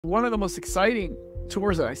One of the most exciting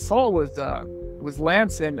tours that I saw was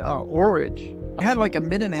Lance and Orridge. I had like a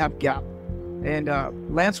minute and a half gap, and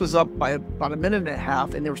Lance was up by about a minute and a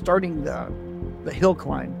half, and they were starting the hill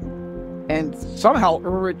climb, and somehow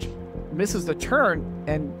Orridge misses the turn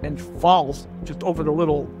and falls just over the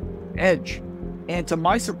little edge. And to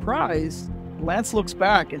my surprise, Lance looks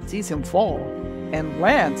back and sees him fall, and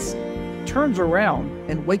Lance turns around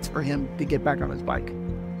and waits for him to get back on his bike.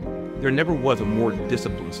 There never was a more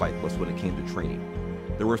disciplined cyclist when it came to training.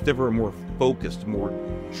 There was never a more focused, more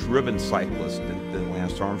driven cyclist than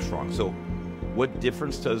Lance Armstrong. So what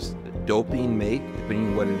difference does doping make, depending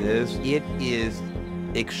on what it is? It is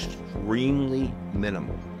extremely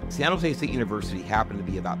minimal. San Jose State University happened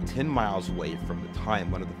to be about 10 miles away from the time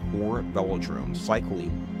one of the 4 Velodrome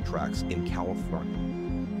cycling tracks in California.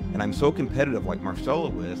 And I'm so competitive like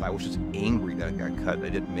Marcelo is, I was just angry that I got cut and I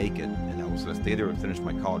didn't make it. And I was going to stay there and finish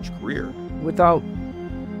my college career. Without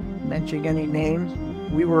mentioning any names,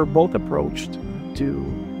 we were both approached to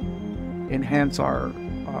enhance our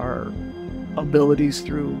abilities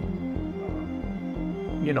through,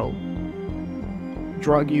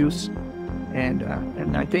 drug use. And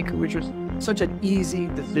I think it was just such an easy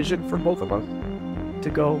decision for both of us to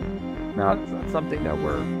go, no, it's not something that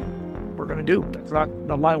we're going to do. That's not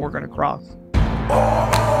the line we're going to cross.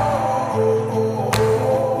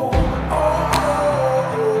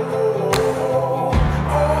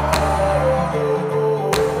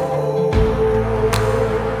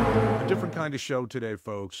 A different kind of show today,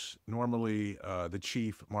 folks. Normally, the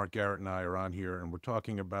chief, Mark Garrett, and I are on here, and we're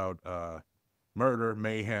talking about murder,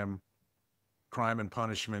 mayhem, crime and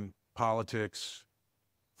punishment, politics,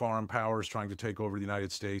 foreign powers trying to take over the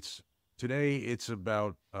United States. Today, it's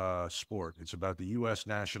about sport. It's about the U.S.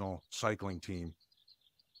 national cycling team.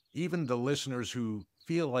 Even the listeners who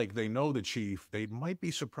feel like they know the chief, they might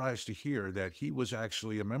be surprised to hear that he was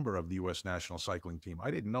actually a member of the U.S. national cycling team.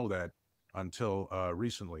 I didn't know that until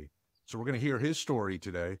recently. So we're going to hear his story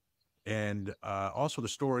today, and also the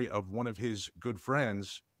story of one of his good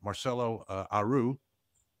friends, Marcelo Arrue.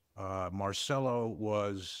 Marcelo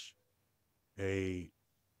was a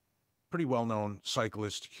pretty well-known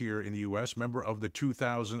cyclist here in the U.S., member of the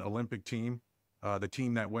 2000 Olympic team, the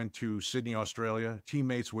team that went to Sydney, Australia,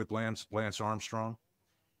 teammates with Lance Armstrong.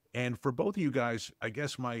 And for both of you guys, I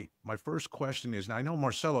guess my first question is, now I know,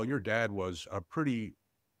 Marcelo, your dad was a pretty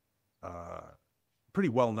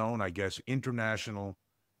well-known, I guess, international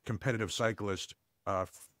competitive cyclist out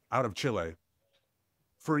of Chile.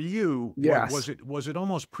 For you, Yes. was it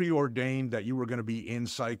almost preordained that you were going to be in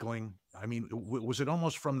cycling? I mean, was it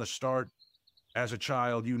almost from the start, as a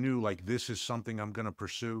child, you knew, like, this is something I'm going to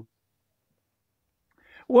pursue?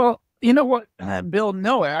 Well, you know what, Bill?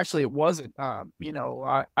 No, actually, it wasn't. I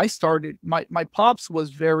started. My pops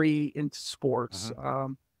was very into sports.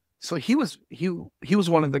 So he was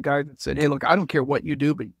one of the guys that said, "Hey, look, I don't care what you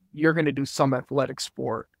do, but you're going to do some athletic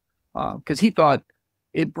sport," because he thought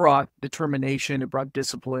it brought determination, it brought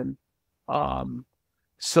discipline.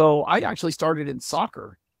 So I actually started in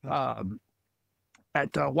soccer at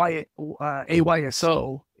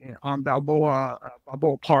AYSO on Balboa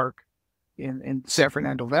Park in San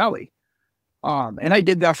Fernando Valley. And I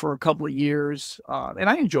did that for a couple of years, and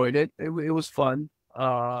I enjoyed it. It was fun.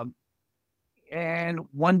 And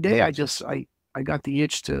one day I got the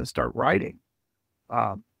itch to start writing.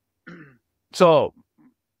 Um, so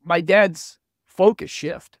my dad's focus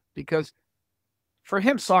shift, because for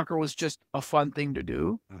him, soccer was just a fun thing to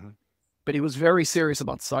do, but he was very serious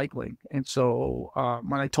about cycling. And so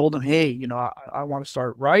when I told him, hey, I want to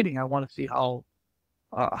start writing, I want to see how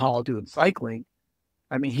I'll do in cycling.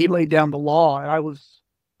 I mean, he laid down the law, and I was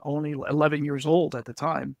only 11 years old at the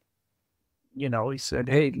time. He said,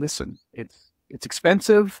 hey, listen, it's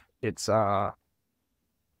expensive. It's not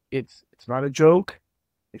a joke.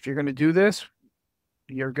 If you're going to do this,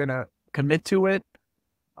 you're going to commit to it.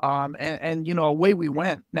 And away we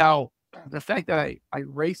went. Now, the fact that I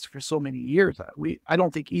raced for so many years, I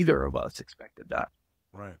don't think either of us expected that.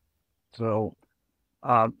 Right. So,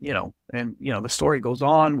 the story goes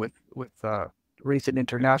on with racing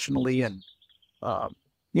internationally, and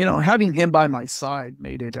having him by my side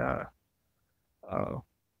made it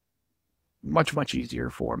much easier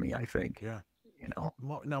for me, I think. Yeah. Now,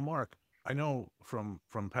 Mark, I know from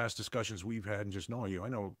past discussions we've had and just knowing you, I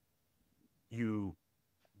know you,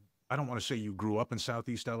 I don't want to say you grew up in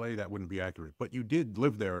Southeast LA, that wouldn't be accurate, but you did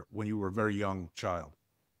live there when you were a very young child.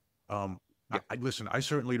 Listen, I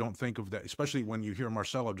certainly don't think of that, especially when you hear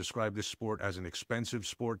Marcelo describe this sport as an expensive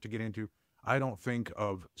sport to get into. I don't think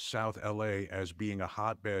of South LA as being a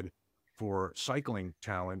hotbed for cycling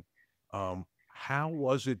talent. How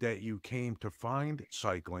was it that you came to find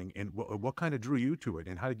cycling, and what kind of drew you to it,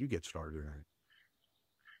 and how did you get started in it?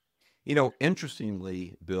 You know,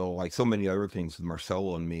 interestingly, Bill, like so many other things with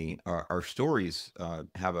Marcelo and me, our stories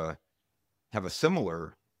have a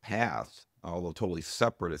similar path, although totally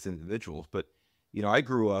separate as individuals. But you know, I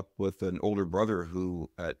grew up with an older brother who,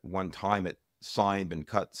 at one time, had signed, been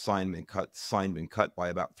cut, signed, been cut, signed, been cut by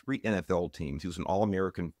about 3 NFL teams. He was an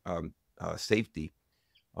All-American safety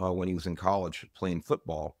when he was in college playing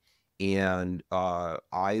football, and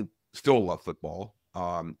I still love football.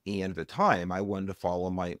 And at the time, I wanted to follow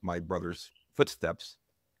my brother's footsteps.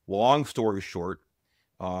 Long story short,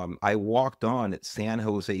 I walked on at San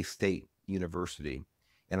Jose State University,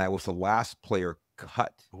 and I was the last player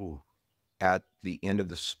cut Ooh. at the end of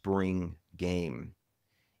the spring game.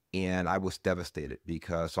 And I was devastated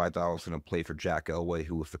because I thought I was going to play for Jack Elway,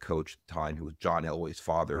 who was the coach at the time, who was John Elway's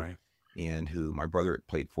father, Right. and who my brother had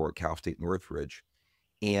played for at Cal State Northridge.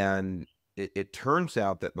 And it turns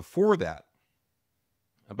out that before that,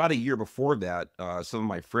 about a year before that, some of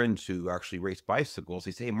my friends who actually race bicycles,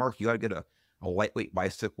 they say, "Hey, Mark, you got to get a lightweight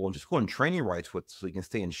bicycle and just go on training rides with so you can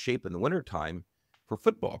stay in shape in the wintertime for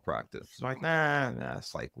football practice." So I'm like, nah,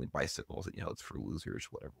 cycling bicycles, you know, it's for losers,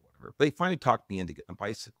 whatever. But they finally talked me into getting a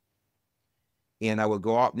bicycle. And I would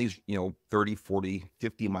go out in these, you know, 30, 40,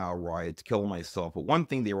 50-mile rides, killing myself. But one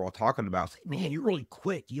thing they were all talking about is, man, you're really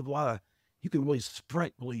quick. You have a lot of, you can really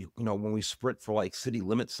sprint. Really, you know, when we sprint for like city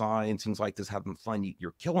limit signs, things like this, having fun,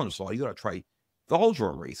 you're killing us all. You got to try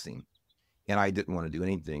velodrome racing. And I didn't want to do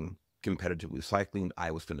anything competitively cycling. I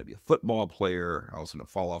was going to be a football player. I was going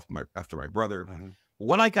to fall off after my brother.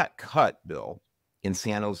 When I got cut, Bill, in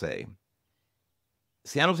San Jose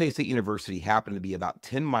State University happened to be about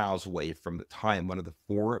 10 miles away from the time one of the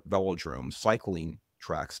 4 velodrome cycling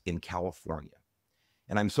tracks in California.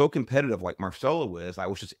 And I'm so competitive like Marcelo is, I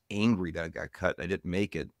was just angry that I got cut. I didn't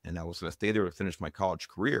make it. And I was going to stay there to finish my college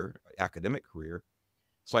career, academic career.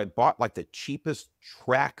 So I bought like the cheapest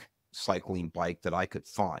track cycling bike that I could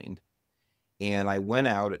find. And I went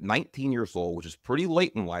out at 19 years old, which is pretty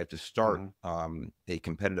late in life to start a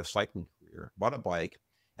competitive cycling career, bought a bike,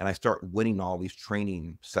 and I start winning all these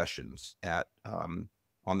training sessions at on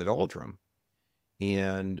the velodrome.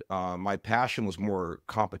 And my passion was more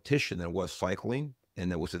competition than it was cycling,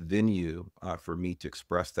 and there was a venue for me to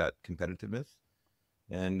express that competitiveness.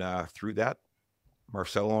 And through that,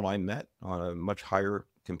 Marcelo and I met on a much higher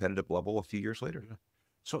competitive level a few years later.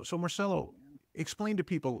 So Marcelo, explain to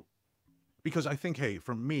people, because I think, hey,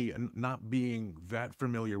 for me, and not being that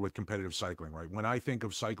familiar with competitive cycling, right? When I think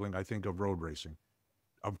of cycling, I think of road racing.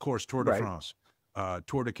 Of course, Tour de Right. France,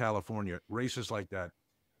 Tour de California, races like that.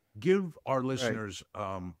 Give our Right. listeners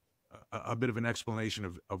a bit of an explanation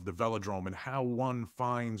of the velodrome and how one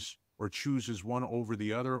finds or chooses one over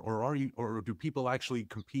the other, or do people actually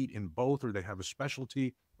compete in both, or they have a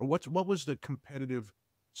specialty, or what was the competitive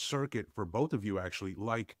circuit for both of you actually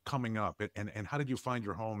like coming up, and how did you find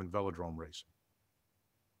your home in velodrome racing?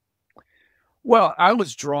 Well, I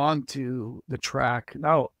was drawn to the track.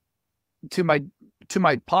 Now, to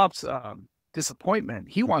my pop's disappointment,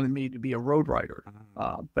 he wanted me to be a road rider,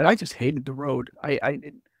 but I just hated the road.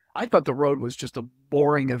 I thought the road was just a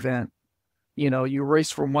boring event. You know, you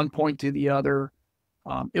race from one point to the other.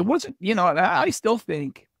 It wasn't, you know, and I still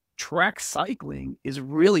think track cycling is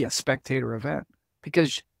really a spectator event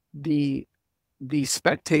because the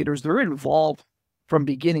spectators, they're involved from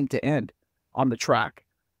beginning to end on the track.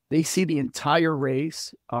 They see the entire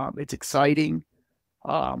race. It's exciting.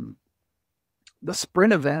 The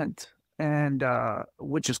sprint event, and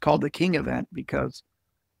which is called the King event because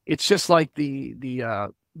it's just like the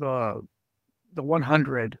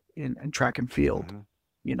 100 in track and field.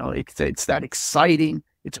 You know, it's that exciting.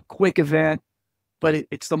 It's a quick event, but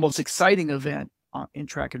it's the most exciting event in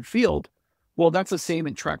track and field. Well, that's the same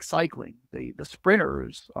in track cycling. The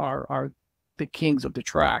sprinters are the kings of the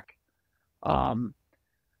track.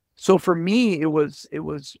 So for me, it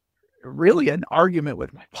was really an argument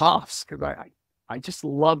with my pops because I just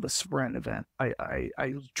love the sprint event. I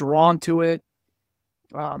was drawn to it.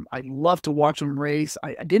 I love to watch them race.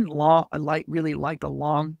 I didn't really like the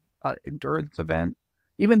long endurance event,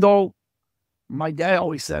 even though my dad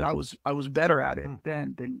always said I was better at it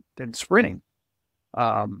than sprinting.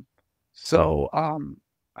 So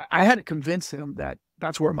I had to convince him that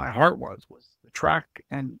that's where my heart was the track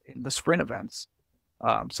and the sprint events.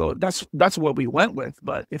 So that's what we went with.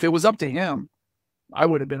 But if it was up to him, I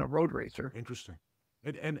would have been a road racer. Interesting.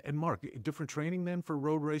 And Mark, different training then for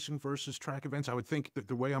road racing versus track events? I would think that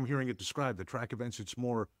the way I'm hearing it described, the track events, it's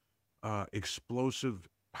more explosive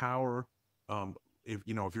power,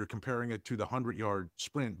 if you're comparing it to the 100-yard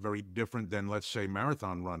sprint, very different than, let's say,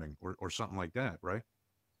 marathon running or something like that, right?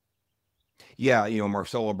 Yeah,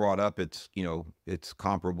 Marcelo brought up it's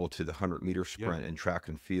comparable to the 100-meter Yeah. sprint in track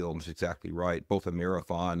and field. It's exactly right. Both a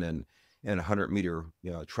marathon and a 100-meter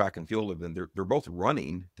track and field event, they're both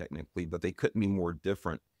running technically, but they couldn't be more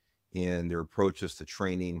different in their approaches to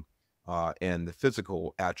training and the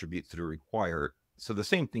physical attributes that are required. So the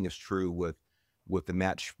same thing is true with the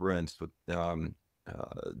match sprints, with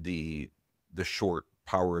the short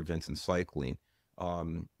power events in cycling.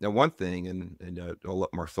 Now, one thing, and I'll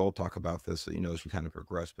let Marcel talk about this, as we kind of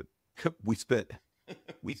progress, but we spent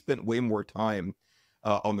way more time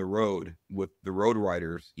on the road with the road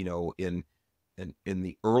riders, in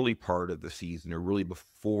the early part of the season, or really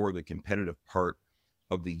before the competitive part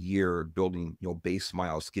of the year, building base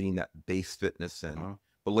miles, getting that base fitness in.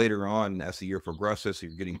 But later on, as the year progresses,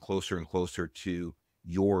 you're getting closer and closer to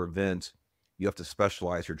your event. You have to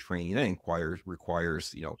specialize your training. That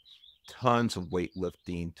requires tons of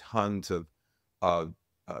weightlifting, tons of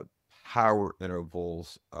power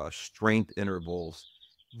intervals, strength intervals,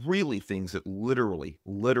 really things that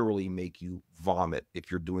literally make you vomit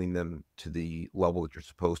if you're doing them to the level that you're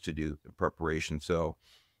supposed to do in preparation. So,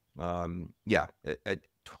 yeah,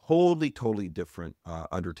 totally different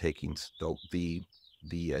undertakings, though, the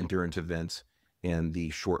endurance events and the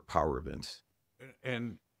short power events.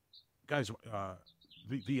 And guys,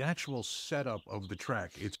 the actual setup of the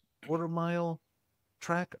track, it's quarter-mile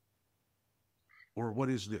track, or what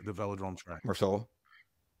is the Velodrome track? Marcelo?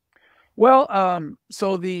 Well,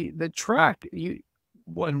 so the track,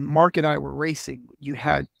 when Mark and I were racing, you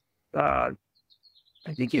had, I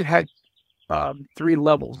think you had 3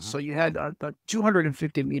 levels. So you had the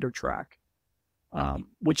 250-meter track,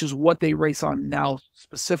 which is what they race on now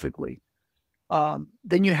specifically.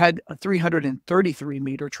 Then you had a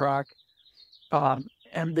 333-meter track.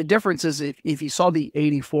 And the difference is, if you saw the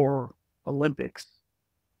 '84 Olympics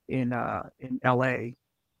in LA,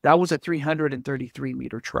 that was a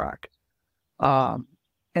 333-meter track. And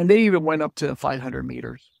they even went up to 500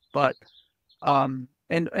 meters. But and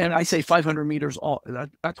I say 500 meters,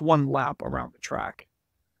 that's one lap around the track.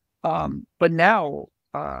 But now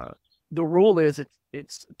the rule is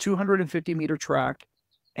it's 250-meter track,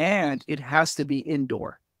 and it has to be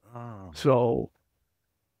indoor. So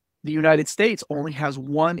the United States only has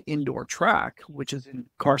one indoor track, which is in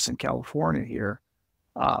Carson, California here.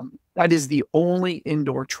 That is the only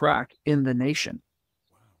indoor track in the nation,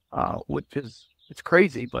 which is, it's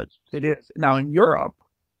crazy, but it is. Now in Europe,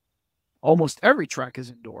 almost every track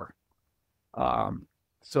is indoor.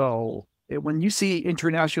 So when you see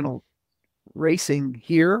international racing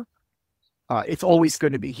here, it's always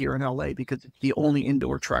going to be here in LA because it's the only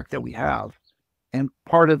indoor track that we have. And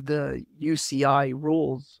part of the UCI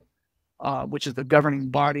rules, which is the governing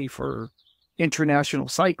body for international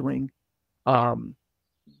cycling, one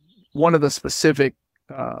of the specific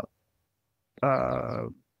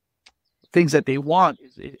things that they want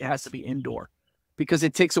is it has to be indoor, because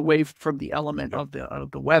it takes away from the element of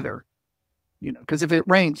the weather. Because if it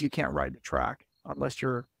rains, you can't ride the track unless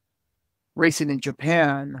you're racing in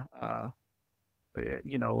Japan,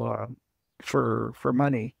 for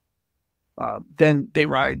money. Then they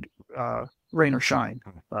ride rain or shine.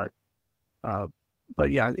 But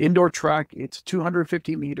yeah, indoor track, it's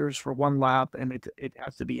 250 meters for one lap, and it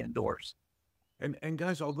has to be indoors. And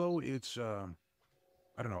guys, although it's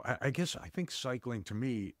I don't know, I guess I think cycling to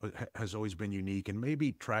me has always been unique, and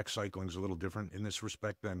maybe track cycling is a little different in this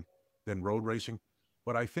respect than road racing,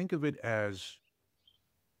 but I think of it as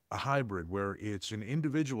a hybrid where it's an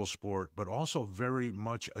individual sport, but also very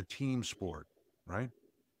much a team sport, right?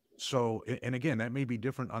 So, and again, that may be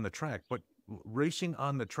different on the track, but racing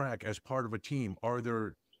on the track as part of a team, are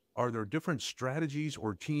there different strategies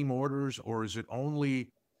or team orders, or is it only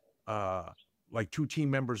like 2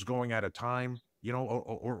 team members going at a time,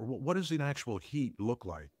 or what does an actual heat look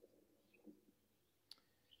like?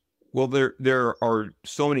 Well, there are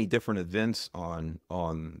so many different events on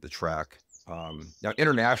the track. Now,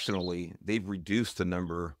 internationally, they've reduced the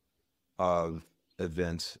number of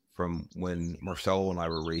events from when Marcelo and I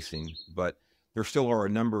were racing, but there still are a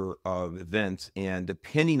number of events, and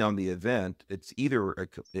depending on the event, it's either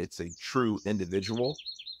it's a true individual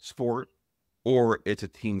sport or it's a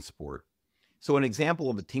team sport. So an example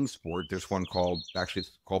of a team sport, there's one it's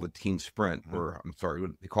called the team sprint, or I'm sorry,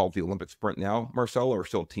 what they call it, the Olympic sprint now, Marcelo, or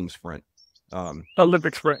still team sprint?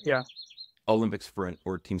 Olympic sprint, yeah. Olympic sprint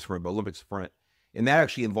or team sprint, but Olympic sprint. And that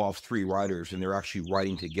actually involves 3 riders, and they're actually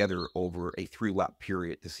riding together over a 3-lap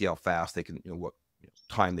period to see how fast they can, what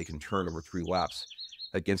time they can turn over 3 laps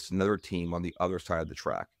against another team on the other side of the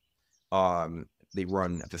track. they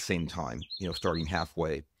run at the same time, starting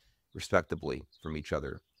halfway respectively from each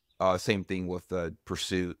other. Same thing with the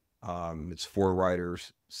pursuit. It's 4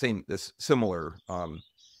 riders, similar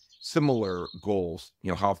goals,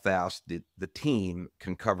 how fast the team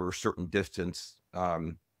can cover a certain distance.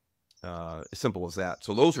 As simple as that.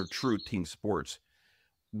 So those are true team sports.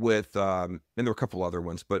 With and there were a couple other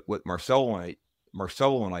ones, but what Marcelo and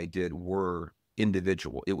I did were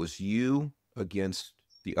individual. It was you against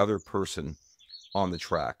the other person on the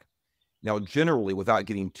track. Now, generally, without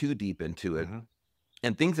getting too deep into it,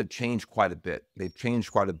 and things have changed quite a bit. They've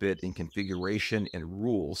changed quite a bit in configuration and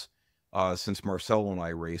rules since Marcelo and I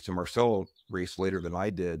raced. And Marcelo raced later than I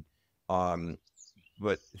did,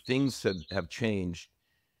 but things have changed.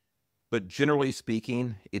 But generally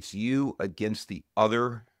speaking, it's you against the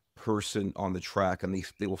other person on the track. And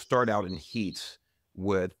they will start out in heats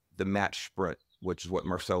with the match sprint, which is what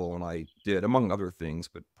Marcelo and I did, among other things,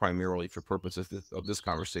 but primarily for purposes of this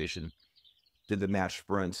conversation, did the match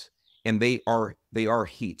sprints. And they are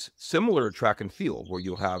heats, similar to track and field, where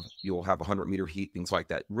you'll have a 100-meter heat, things like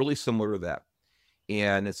that, really similar to that.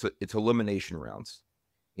 And it's elimination rounds.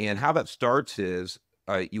 And how that starts is,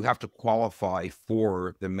 you have to qualify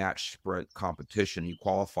for the match sprint competition. You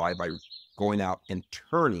qualify by going out and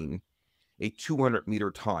turning a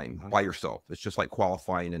 200-meter time by yourself. It's just like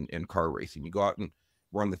qualifying in car racing. You go out and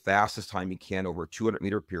run the fastest time you can over a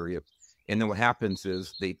 200-meter period. And then what happens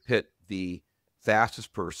is they pit the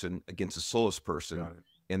fastest person against the slowest person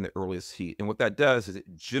in the earliest heat. And what that does is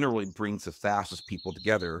it generally brings the fastest people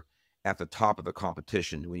together at the top of the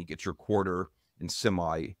competition when you get your quarter and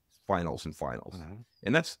semi finals and finals.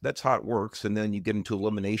 And that's how it works. And then you get into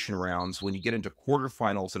elimination rounds. When you get into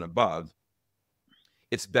quarterfinals and above,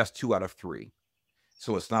 it's best 2 out of 3.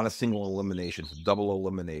 So it's not a single elimination, it's a double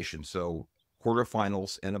elimination. So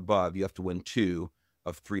quarterfinals and above, you have to win 2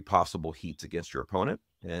 of 3 possible heats against your opponent,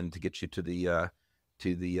 and to get you to the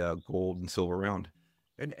gold and silver round.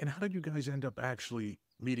 And how did you guys end up actually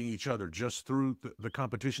meeting each other? Just through the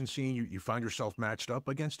competition scene? You find yourself matched up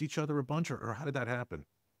against each other a bunch, or how did that happen?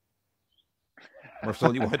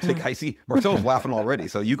 Marcelo, you want to take? I see Marcelo's laughing already,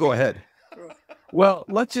 so you go ahead. Well,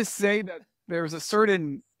 let's just say that there's a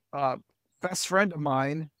certain best friend of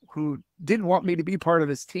mine who didn't want me to be part of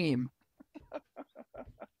his team.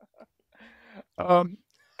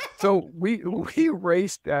 So we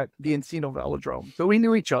raced at the Encino Velodrome, so we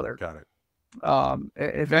knew each other. Got it.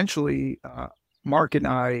 Eventually, Mark and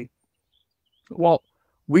I, well,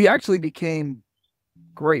 we actually became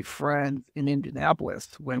great friends in Indianapolis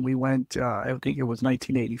when we went, I think it was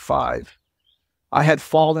 1985. I had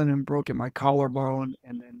fallen and broken my collarbone,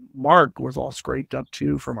 and then Mark was all scraped up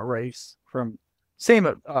too from a race, from same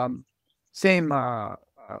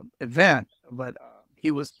event, but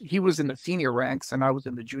he was in the senior ranks and I was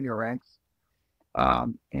in the junior ranks. By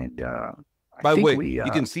the way,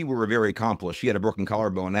 you can see we were very accomplished. He had a broken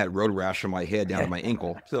collarbone, I had road rash from my head down to my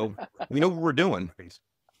ankle, so we know what we're doing.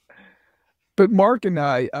 But Mark and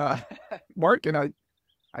I, I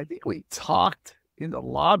think we talked in the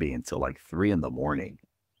lobby until like 3 in the morning,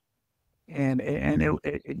 and it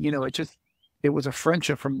was a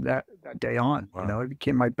friendship from that day on. Wow. It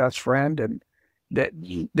became my best friend, and that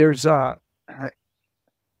there's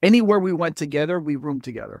anywhere we went together, we roomed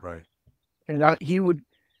together. Right. And he would,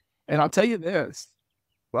 and I'll tell you this,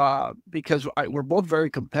 because we're both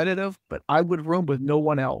very competitive, but I would room with no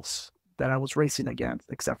one else that I was racing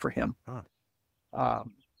against except for him.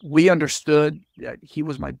 We understood that he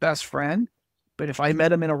was my best friend, but if I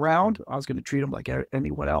met him in a round, I was going to treat him like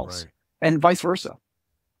anyone else, right. And vice versa.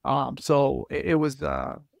 So it was,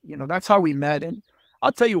 that's how we met. And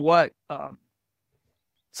I'll tell you what,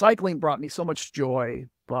 cycling brought me so much joy,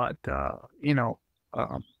 but,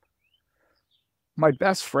 my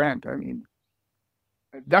best friend, I mean,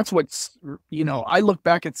 that's what's, I look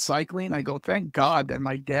back at cycling, I go, thank God that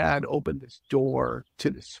my dad opened this door to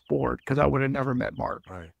the sport, because I would have never met Mark,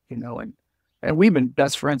 right. And we've been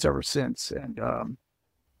best friends ever since. And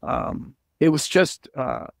it was just,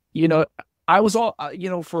 I was all,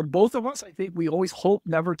 for both of us, I think we always hoped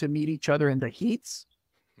never to meet each other in the heats.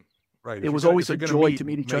 Right. It was always a joy to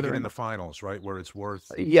meet each other in the finals, right? Where it's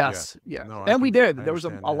worth. Yes. Yeah. No, and we did. There was a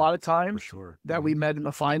lot of times sure. that we met in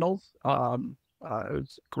the finals. It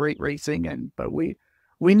was great racing, but we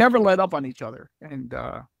never let up on each other. And,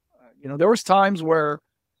 there was times where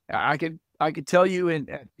I could tell you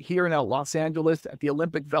here in Los Angeles at the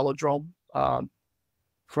Olympic Velodrome,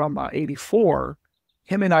 from 84,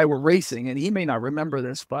 him and I were racing, and he may not remember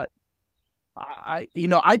this, but I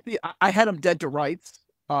had him dead to rights.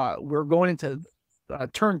 We're going into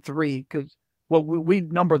turn 3 because well, we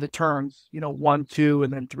number the turns, you know, 1, 2,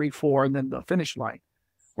 and then 3, 4, and then the finish line.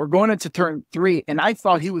 We're going into turn 3, and I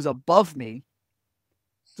thought he was above me.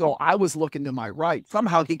 So I was looking to my right.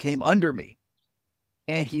 Somehow he came under me,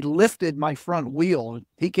 and he lifted my front wheel.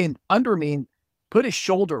 He came under me and put his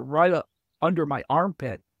shoulder right up under my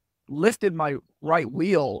armpit, lifted my right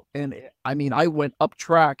wheel. And I mean, I went up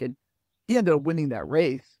track, and he ended up winning that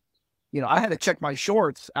race. You know, I had to check my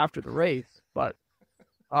shorts after the race, but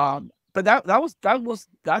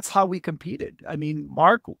that's how we competed. I mean,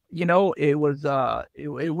 Mark, you know, it was, I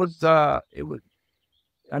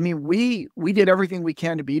mean, we did everything we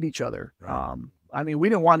can to beat each other. Right. I mean, we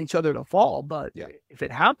didn't want each other to fall, but Yeah. if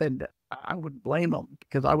it happened, I wouldn't blame them,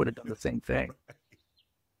 because I would have done the same thing.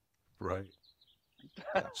 Right.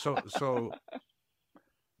 So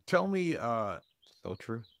tell me, So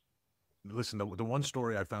true. listen, the one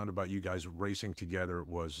story I found about you guys racing together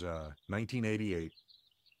was 1988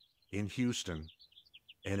 in Houston,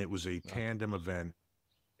 and it was a tandem event.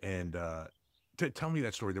 And tell me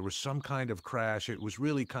that story. There was some kind of crash. It was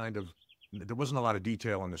really kind of, there wasn't a lot of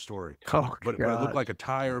detail on the story, Oh, but it looked God. like a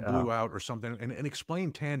tire Yeah. blew out or something. And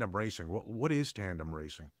explain tandem racing. What is tandem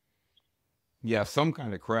racing? Yeah, some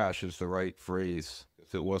kind of crash is the right phrase,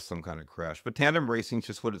 if it was some kind of crash. But tandem racing is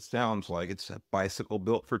just what it sounds like. It's a bicycle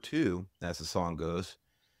built for two, as the song goes.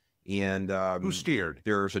 And Who steered?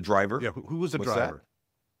 there's a driver. Yeah, who was the What's that? driver?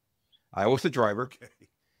 I was the driver, Okay.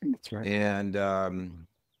 That's right. and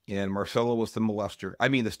Marcelo was the molester. I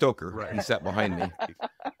mean, the stoker. Right. He sat behind me.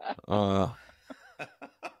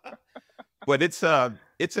 But it's a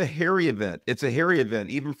hairy event. It's a hairy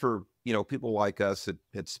event, even for, you know, people like us that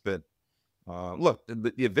had spent. Look,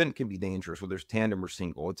 the event can be dangerous, whether it's tandem or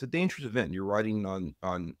single. It's a dangerous event. You're riding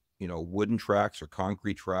on you know, wooden tracks or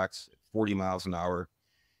concrete tracks at 40 miles an hour,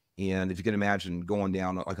 and if you can imagine going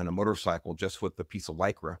down like on a motorcycle just with a piece of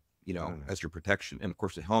Lycra, you know, as your protection, and of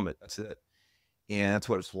course the helmet. That's it. And that's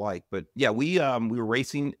what it's like. But yeah, we were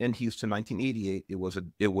racing in Houston, 1988. It was a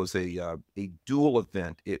dual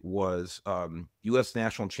event. It was U.S.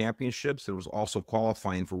 national championships. It was also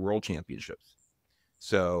qualifying for world championships.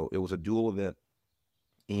 So it was a dual event.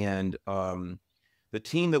 And the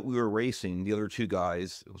team that we were racing, the other two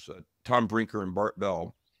guys, it was Tom Brinker and Bart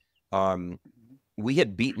Bell. We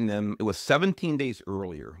had beaten them. It was 17 days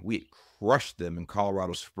earlier. We had crushed them in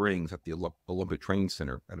Colorado Springs at the Olympic Training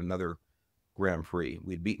Center at another Grand Prix.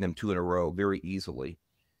 We'd beaten them 2 in a row very easily.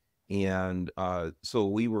 And so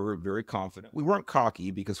we were very confident. We weren't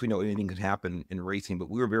cocky because we know anything could happen in racing, but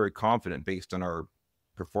we were very confident based on our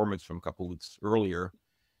performance from a couple weeks earlier.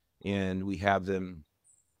 And we have them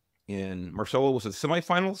in, Marcelo, was it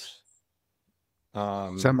semifinals?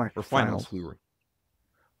 Semifinals. Or finals we were.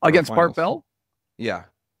 Against Bart finals. Bell? Yeah,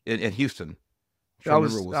 in Houston. That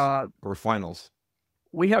was, or finals.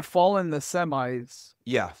 we had fallen in the semis.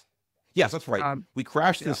 Yeah. Yes, that's right. We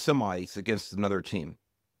crashed in yeah. the semis against another team.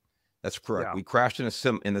 That's correct. Yeah. We crashed in the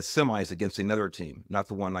semis against another team, not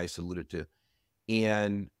the one I alluded to.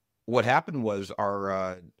 And what happened was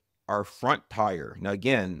our front tire. Now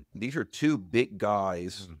again, these are two big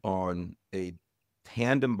guys on a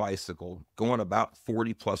tandem bicycle going about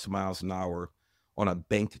 40 plus miles an hour on a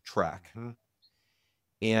banked track.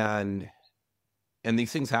 And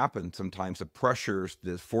these things happen sometimes. The pressures,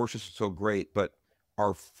 the forces are so great, but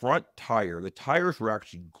our front tire, the tires were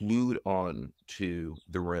actually glued on to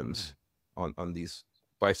the rims on these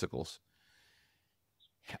bicycles.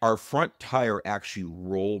 Our front tire actually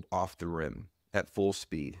rolled off the rim at full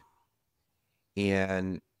speed.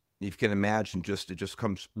 And you can imagine, it just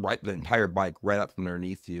comes right, the entire bike right up from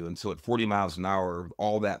underneath you. And so at 40 miles an hour,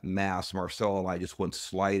 all that mass, Marcelo and I just went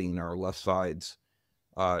sliding our left sides.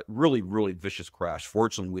 Really, really vicious crash.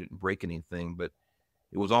 Fortunately, we didn't break anything, but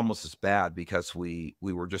it was almost as bad because we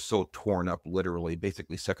were just so torn up, literally,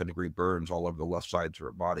 basically second-degree burns all over the left sides of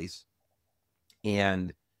our bodies.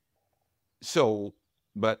 And so,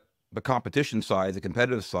 but the competition side, the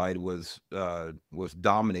competitive side was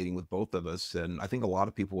dominating with both of us. And I think a lot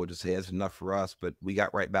of people would just say it's enough for us, but we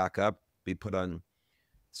got right back up. We put on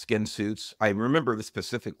skin suits. I remember this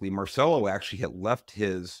specifically. Marcelo actually had left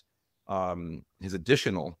his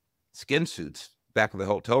additional skin suits back in the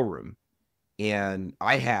hotel room. And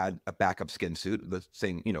I had a backup skin suit, the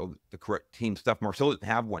same, you know, the correct team stuff. Marcelo didn't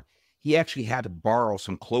have one. He actually had to borrow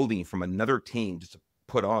some clothing from another team just to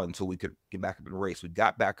put on so we could get back up and race. We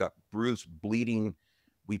got back up, bruised, bleeding.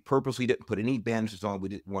 We purposely didn't put any bandages on. We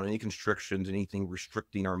didn't want any constrictions, anything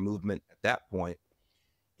restricting our movement at that point.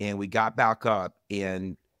 And we got back up,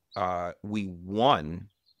 and we won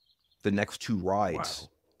the next 2 rides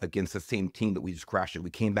against the same team that we just crashed it.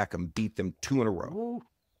 We came back and beat them 2 in a row.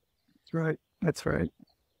 That's right. That's right.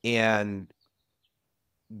 And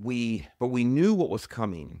but we knew what was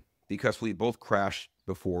coming because we both crashed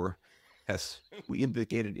before, as we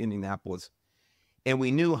indicated, Indianapolis, and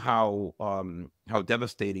we knew how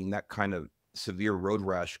devastating that kind of severe road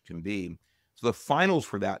rash can be. So the finals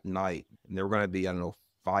for that night, and they were going to be, I don't know,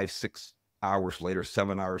 5, 6 hours later,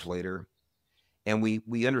 7 hours later, and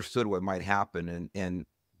we understood what might happen, and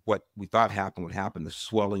what we thought happened would happen. The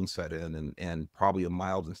swelling set in, and probably a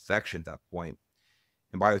mild infection at that point.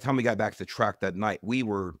 And by the time we got back to the track that night, we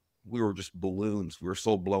were just balloons. We were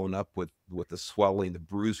so blown up with the swelling, the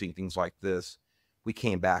bruising, things like this. We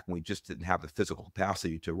came back and we just didn't have the physical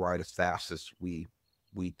capacity to ride as fast as we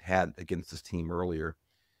had against this team earlier.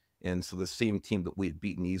 And so the same team that we had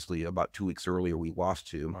beaten easily about 2 weeks earlier, we lost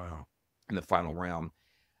to in the final round.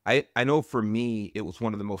 I know for me, it was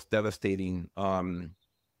one of the most devastating.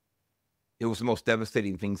 It was the most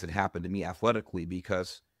devastating things that happened to me athletically,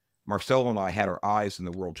 because Marcelo and I had our eyes in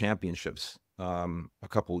the World Championships a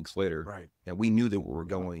couple weeks later, right? And we knew that we were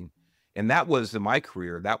going. And that was in my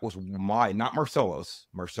career. That was not Marcelo's.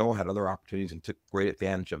 Marcelo had other opportunities and took great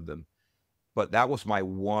advantage of them. But that was my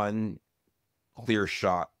one clear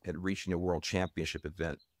shot at reaching a World Championship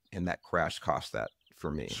event, and that crash cost that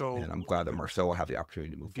for me. So, and I'm glad that Marcelo had the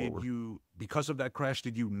opportunity to move forward. Because of that crash,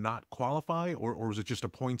 did you not qualify, or was it just a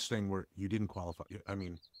points thing where you didn't qualify? I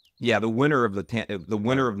mean, yeah, the winner of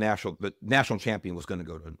the national champion was going to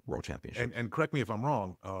go to World Championship. And correct me if I'm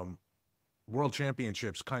wrong. World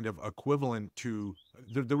Championships kind of equivalent to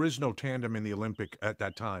there is no tandem in the Olympic at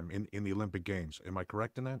that time in the Olympic Games. Am I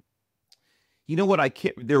correct in that? You know what? I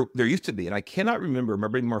can't. There used to be, and I cannot remember.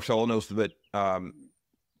 Maybe Marcelo knows, but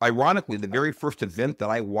ironically, the very first event that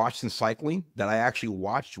I watched in cycling that I actually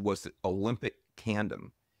watched was the Olympic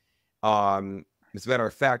tandem. As a matter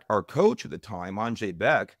of fact, our coach at the time, Anže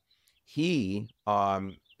Beck, he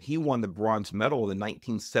won the bronze medal in the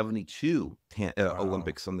 1972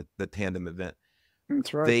 Olympics on the tandem event.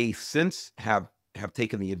 That's right. They since have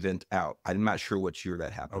taken the event out. I'm not sure which year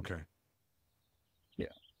that happened. Okay. Yeah.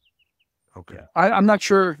 Okay. Yeah. I'm not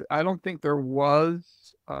sure. I don't think there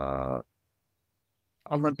was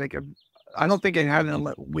Olympic. I don't think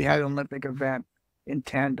we had an Olympic event in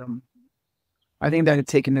tandem. I think that had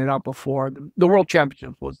taken it out before. The World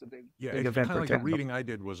Championships was the big event for like tandem. The reading I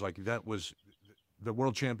did was like that was the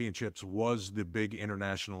World Championships was the big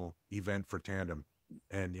international event for tandem.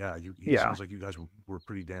 And it sounds like you guys were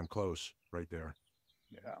pretty damn close right there.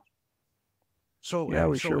 Yeah. So,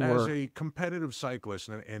 we sure as were. a competitive cyclist,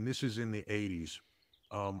 and this is in the 80s,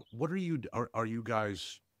 what are you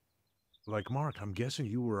guys like? Mark, I'm guessing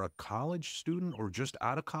you were a college student or just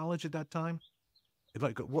out of college at that time?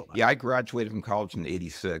 Like, what? Yeah, I graduated from college in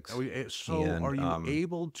 '86. So, are you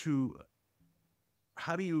able to?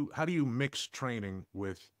 How do you mix training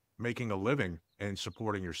with making a living and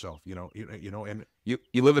supporting yourself? And you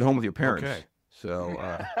live at home with your parents. Okay. So,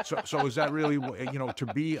 so is that really, to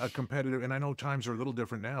be a competitive, and I know times are a little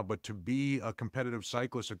different now, but to be a competitive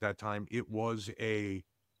cyclist at that time, it was 100%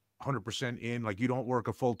 in, like you don't work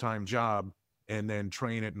a full-time job and then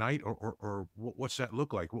train at night, or what's that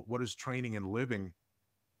look like? What does training and living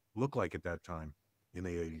look like at that time in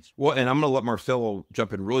the 80s? Well, and I'm going to let Marcelo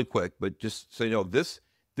jump in really quick, but just so you know, this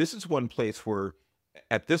is one place where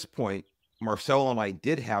at this point, Marcelo and I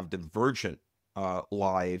did have divergent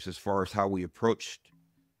lives as far as how we approached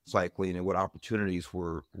cycling and what opportunities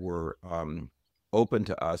were open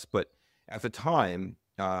to us. But at the time,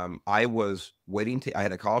 I was I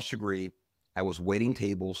had a college degree. I was waiting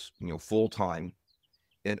tables, full time,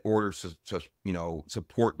 in order to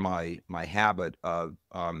support my habit of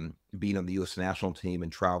being on the U.S. national team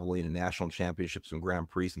and traveling and national championships and Grand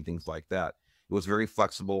Prix and things like that. It was very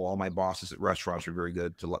flexible. All my bosses at restaurants were very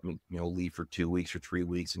good to let me, leave for 2 weeks or 3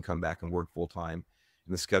 weeks and come back and work full time.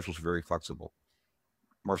 And the schedules were very flexible.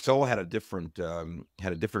 Marcelo had a different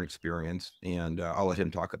experience, and I'll let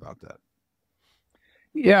him talk about that.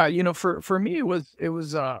 Yeah, for me it was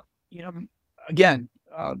again,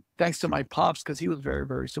 thanks to my pops, because he was very,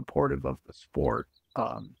 very supportive of the sport.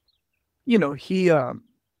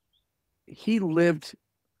 He lived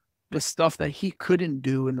the stuff that he couldn't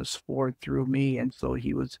do in the sport through me, and so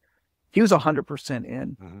he was 100%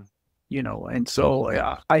 in. Mm-hmm. And so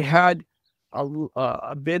I had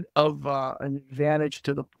a bit of an advantage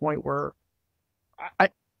to the point where I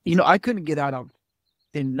couldn't get out of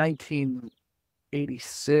in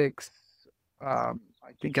 1986. I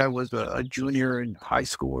think I was a junior in high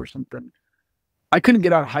school or something. I couldn't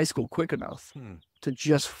get out of high school quick enough to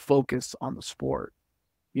just focus on the sport.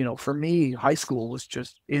 For me, high school was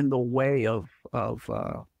just in the way of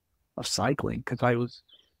cycling, because I was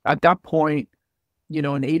at that point,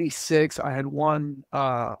 in '86, I had won.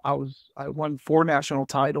 I won 4 national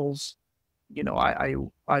titles. I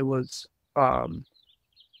was on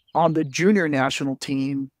the junior national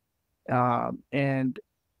team, and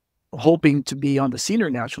hoping to be on the senior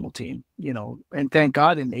national team. And thank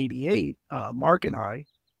God in '88, Mark and I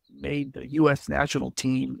made the U.S. national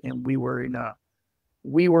team, and we were in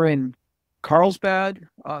Carlsbad,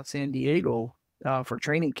 San Diego, for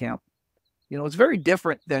training camp. It's very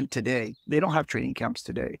different than today. They don't have training camps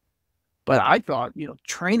today. But I thought,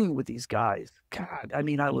 training with these guys, God, I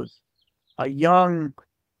mean, I was a young,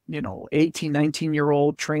 18,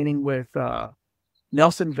 19-year-old training with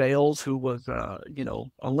Nelson Vales, who was,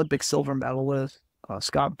 Olympic silver medalist,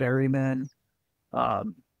 Scott Berryman. I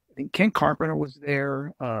think Ken Carpenter was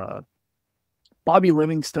there. Bobby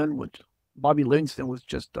Livingston was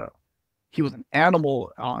just, he was an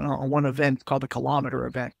animal on one event called the kilometer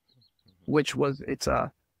event, which was, it's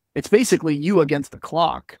basically you against the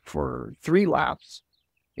clock for 3 laps.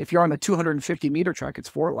 If you're on the 250-meter track, it's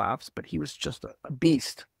 4 laps, but he was just a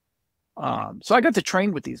beast. So I got to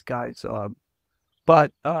train with these guys.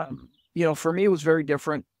 But for me, it was very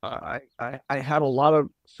different. I had a lot of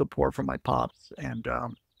support from my pops, and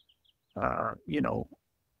but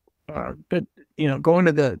going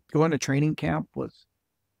to training camp was,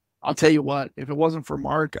 I'll tell you what, if it wasn't for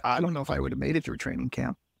Mark, I don't know if I would have made it through training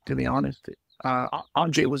camp, to be honest.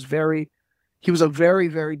 Andre was he was a very,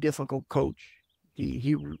 very difficult coach.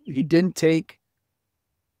 He didn't take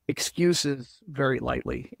excuses very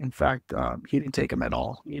lightly. In fact, he didn't take them at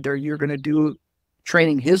all. Either you're going to do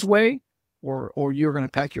training his way, or you're going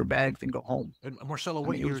to pack your bags and go home. And Marcelo,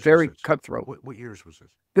 what years? It was very cutthroat. What years was this?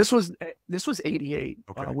 This was '88.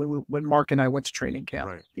 Okay. When Mark and I went to training camp.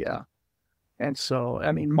 Right. Yeah. And so,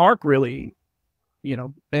 I mean, Mark really,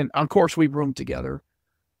 and of course we roomed together.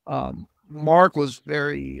 Mark was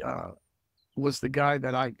was the guy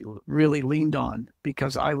that I really leaned on,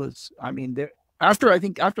 because after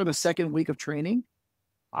the second week of training,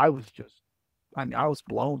 I was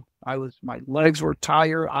blown. My legs were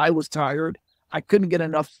tired. I was tired. I couldn't get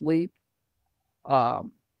enough sleep.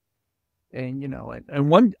 And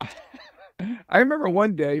one, I remember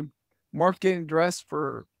one day, Mark getting dressed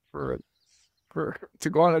to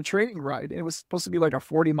go on a training ride. It was supposed to be like a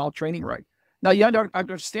 40-mile training ride. Now, you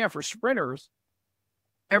understand, for sprinters,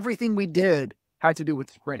 everything we did had to do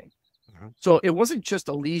with sprinting. Mm-hmm. So it wasn't just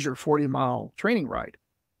a leisure 40-mile training ride.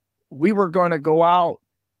 We were going to go out,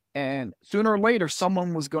 and sooner or later,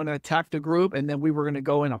 someone was going to attack the group, and then we were going to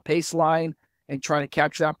go in a pace line and try to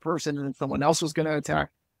catch that person, and then someone else was going to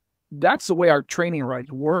attack. That's the way our training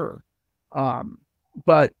rides were.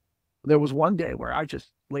 But there was one day where I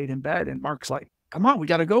just laid in bed, and Mark's like, "Come on, we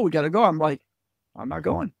got to go. We got to go." I'm like, "I'm not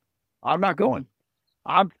going. I'm not going.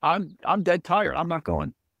 I'm dead tired. I'm not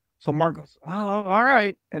going." So Mark goes, "Oh, all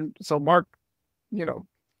right." And so Mark,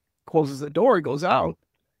 closes the door, he goes out,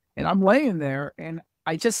 and I'm laying there, and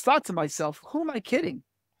I just thought to myself, who am I kidding?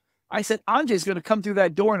 I said, Andre's going to come through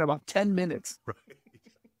that door in about 10 minutes. Right.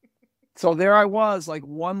 So there I was, like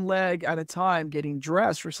one leg at a time, getting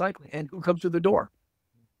dressed for cycling. And who comes through the door?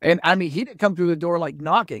 And I mean, he didn't come through the door like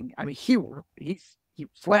knocking. I mean, he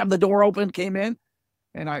slammed the door open, came in,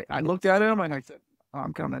 and I looked at him and I said, "Oh,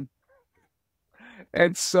 I'm coming."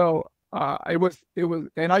 And so it was,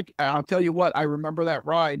 and I'll tell you what, I remember that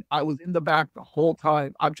ride. I was in the back the whole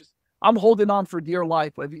time. I'm holding on for dear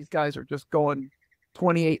life, but these guys are just going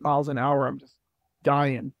 28 miles an hour. I'm just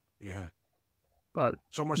dying. Yeah. But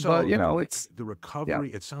Marcelo, it's the recovery.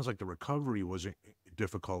 Yeah. It sounds like the recovery was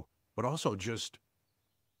difficult, but also just,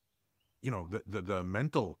 the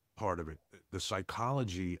mental part of it, the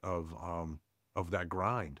psychology of that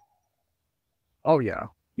grind. Oh yeah.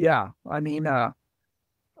 Yeah. I mean,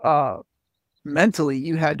 mentally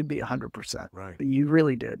you had to be 100%. Right. You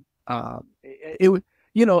really did. It was,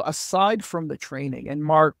 aside from the training, and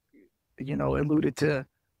Mark, alluded to,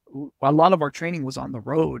 a lot of our training was on the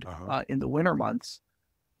road, in the winter months.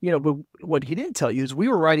 But what he didn't tell you is we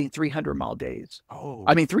were riding 300-mile days. Oh,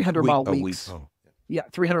 I mean, 300-mile weeks. Oh. Yeah,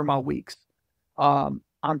 300-mile weeks. On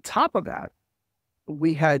top of that,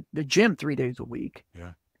 we had the gym 3 days a week.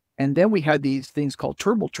 Yeah. And then we had these things called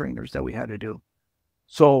turbo trainers that we had to do.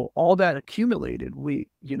 So all that accumulated,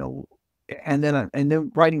 and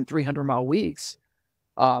then riding 300-mile weeks,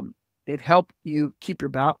 it helped you keep your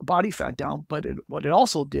body fat down. But what it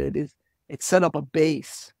also did is it set up a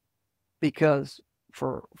base, because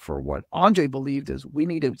for what Andre believed is we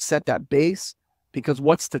need to set that base, because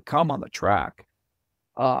what's to come on the track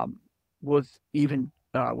was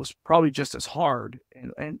probably just as hard.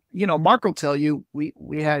 And Mark will tell you,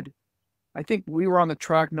 we had, I think we were on the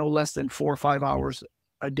track no less than 4 or 5 hours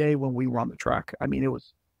a day when we were on the track. I mean, it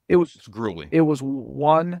was It's grueling. it was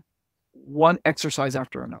one exercise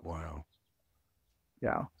after another. Wow.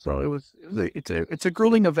 Yeah. So it's a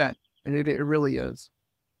grueling event, and it really is.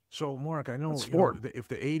 So, Mark, I know, Sport. if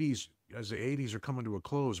the '80s, as the '80s are coming to a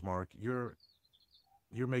close, Mark, you're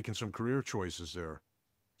making some career choices there.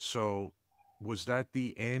 So, was that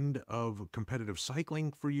the end of competitive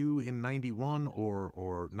cycling for you in '91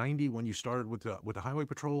 or '90 when you started with the Highway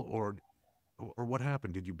Patrol, or what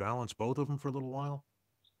happened? Did you balance both of them for a little while?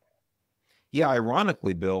 Yeah,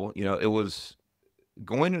 ironically, Bill, it was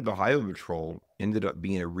going into the Highway Patrol ended up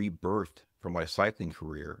being a rebirth for my cycling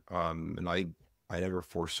career. And I never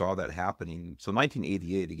foresaw that happening. So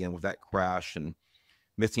 1988, again, with that crash and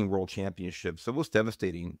missing world championships, it was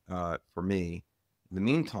devastating for me. In the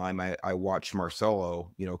meantime, I watched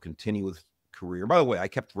Marcelo, continue with career. By the way, I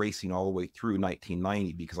kept racing all the way through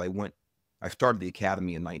 1990 because I started the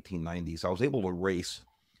academy in 1990. So I was able to race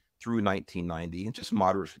through 1990 and just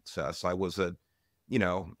moderate success. I was a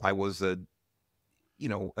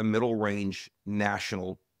middle range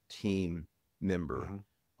national team member.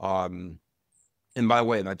 Mm-hmm. And by the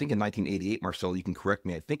way, and I think in 1988, Marcel, you can correct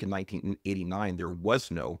me. I think in 1989 there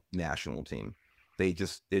was no national team. It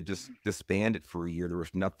just disbanded for a year. There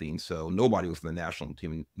was nothing, so nobody was in the national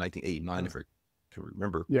team in 1989, if I can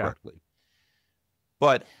remember correctly.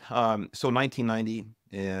 But so 1990,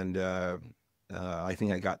 and I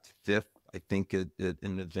think I got fifth. I think at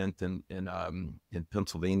an event in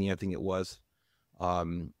Pennsylvania, I think it was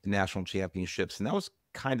national championships, and that was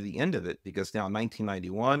kind of the end of it because now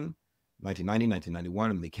 1991. 1990,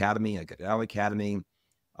 1991, in the academy. I got out of the academy.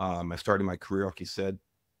 I started my career, like you said,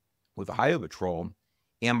 with the Highway Patrol.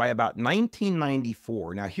 And by about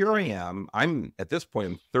 1994, now here I am. I'm at this point,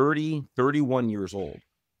 I'm 30, 31 years old.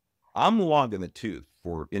 I'm long in the tooth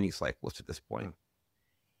for any cyclist at this point.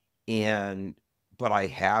 But I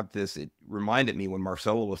have this, it reminded me when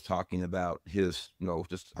Marcelo was talking about his,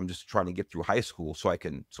 I'm just trying to get through high school so I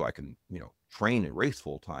can, train and race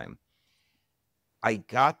full time. I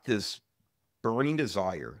got this burning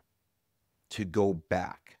desire to go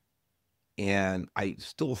back. And I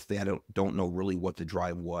still think I don't know really what the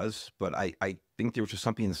drive was, but I think there was just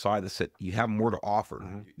something inside that said, you have more to offer.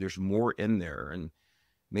 Mm-hmm. There's more in there. And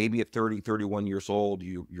maybe at 30, 31 years old,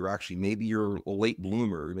 you're actually, maybe you're a late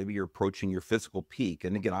bloomer, maybe you're approaching your physical peak.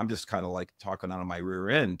 And again, I'm just kind of like talking out of my rear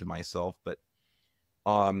end to myself, but,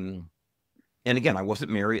 and again, I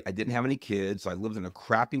wasn't married. I didn't have any kids. I lived in a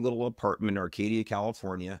crappy little apartment in Arcadia,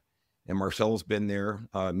 California. And Marcelo's been there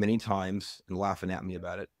many times and laughing at me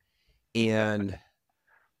about it.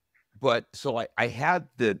 But so I had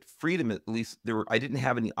the freedom, at least I didn't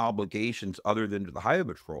have any obligations other than to the Highway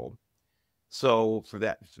Patrol. So from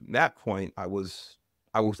that point, I was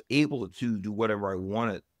able to do whatever I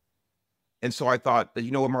wanted. And so I thought,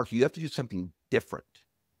 you know what, Mark, you have to do something different.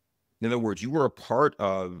 In other words, you were a part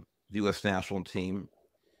of the U.S. national team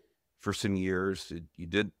for some years. You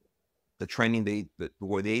did the training, the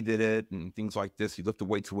way they did it and things like this. You lifted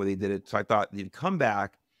weights the way they did it. So I thought you'd come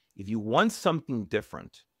back. If you want something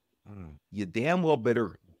different, you damn well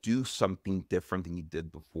better do something different than you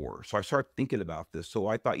did before. So I started thinking about this. So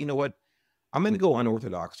I thought, you know what? I'm going to go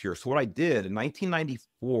unorthodox here. So what I did in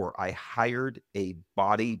 1994, I hired a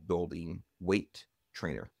bodybuilding weight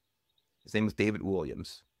trainer. His name was David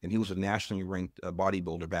Williams, and he was a nationally ranked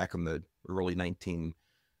bodybuilder back in the early mid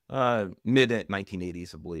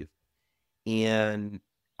 1980s, I believe. And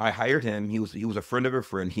I hired him. He was a friend of a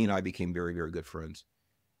friend. He and I became very, very good friends.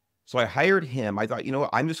 So I hired him. I thought, you know what?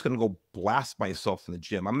 I'm just going to go blast myself in the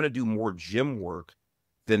gym. I'm going to do more gym work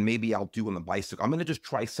than maybe I'll do on the bicycle. I'm going to just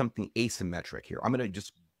try something asymmetric here. I'm going to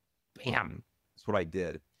just, bam. That's what I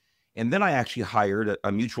did. And then I actually hired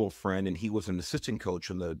a mutual friend, and he was an assistant coach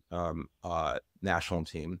on the national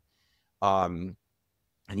team. And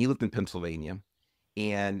he lived in Pennsylvania.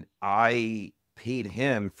 And I paid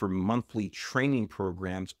him for monthly training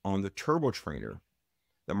programs on the turbo trainer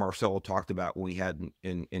that Marcelo talked about when we had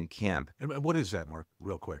in camp. And what is that, Mark,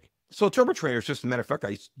 real quick? So turbo trainer is just a matter of fact,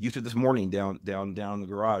 I used it this morning down in the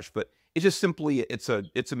garage, but it's just simply, it's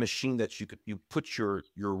a machine that you put your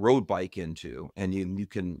road bike into, and you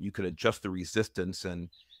can adjust the resistance, and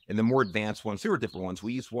the more advanced ones, there were different ones.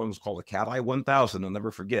 We used one that was called the Cat Eye 1000. I'll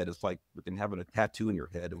never forget. It's like having a tattoo in your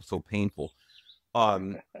head. It was so painful.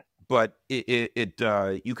 But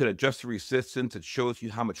you could adjust the resistance. It shows you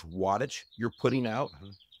how much wattage you're putting out.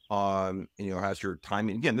 And has your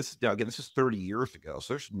timing. Again, this is 30 years ago,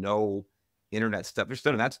 so there's no internet stuff. There's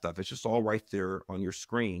none of that stuff. It's just all right there on your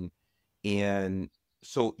screen. And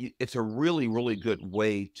so it's a really, really good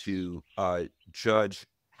way to judge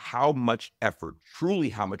how much effort, truly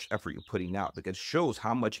how much effort you're putting out, because it shows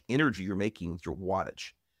how much energy you're making with your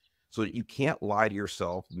wattage. So that you can't lie to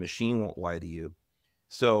yourself. The machine won't lie to you.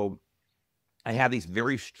 So I have these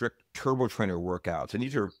very strict turbo trainer workouts, and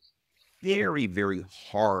these are very, very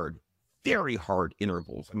hard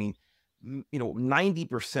intervals. I mean,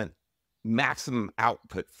 90% maximum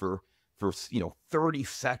output for 30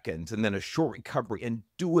 seconds, and then a short recovery, and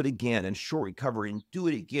do it again, and short recovery, and do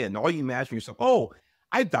it again. All you imagine yourself, oh,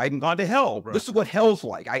 I've died and gone to hell. Right. This is what hell's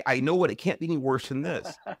like. I know what, it can't be any worse than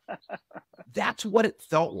this. That's what it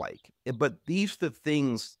felt like. But these are the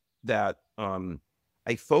things that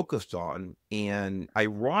I focused on. And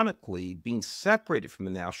ironically, being separated from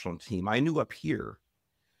the national team, I knew up here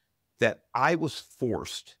that I was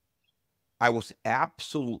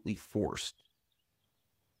absolutely forced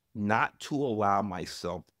not to allow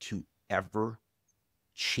myself to ever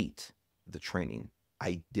cheat the training.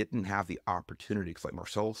 I didn't have the opportunity, because like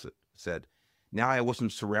Marcelo said, now I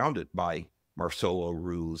wasn't surrounded by Marcelo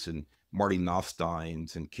Arrues and Marty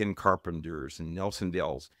Nosteins and Ken Carpenters and Nelson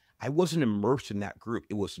Dales. I wasn't immersed in that group.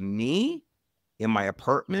 It was me in my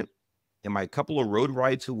apartment, and my couple of road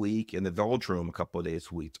rides a week, in the Velodrome a couple of days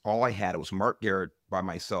a week. All I had. It was Mark Garrett by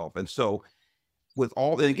myself. And so with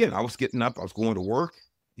all, and again, I was getting up, I was going to work.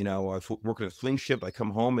 I was working a swing shift. I come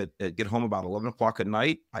home get home about 11 o'clock at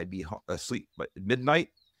night. I'd be asleep at midnight.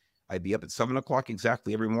 I'd be up at 7 o'clock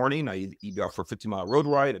exactly every morning. I'd be out for a 50-mile road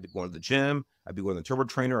ride. I'd be going to the gym. I'd be going to the turbo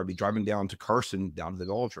trainer. I'd be driving down to Carson, down to the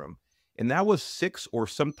Velodrome. And that was 6 or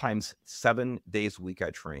sometimes 7 days a week I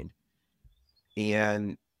trained.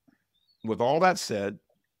 And with all that said,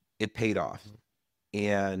 it paid off.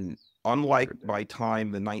 And unlike by time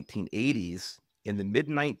the 1980s, in the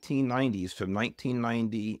mid-1990s, from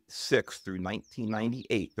 1996 through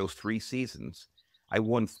 1998, those 3 seasons, I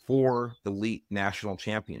won 4 elite national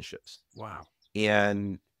championships. Wow.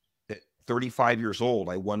 And at 35 years old,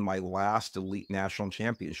 I won my last elite national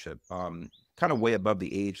championship, kind of way above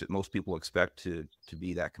the age that most people expect to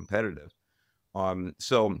be that competitive.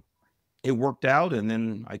 So it worked out, and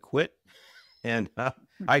then I quit. And I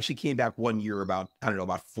actually came back 1 year, about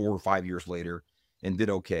 4 or 5 years later, and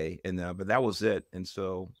did okay. And but that was it. And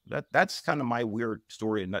so that's kind of my weird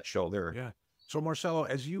story in a nutshell there. Yeah. So Marcelo,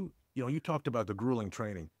 as you talked about the grueling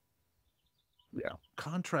training. Yeah.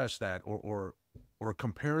 Contrast that or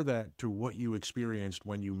compare that to what you experienced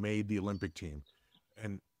when you made the Olympic team.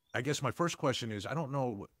 And I guess my first question is, I don't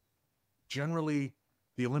know, generally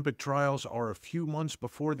the Olympic trials are a few months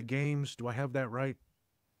before the games. Do I have that right?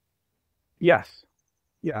 Yes.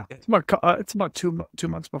 Yeah, it's about two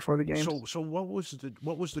months before the game. So what was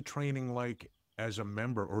the training like as a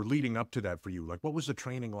member, or leading up to that for you? Like, what was the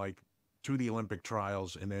training like to the Olympic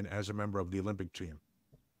trials, and then as a member of the Olympic team?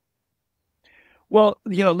 Well,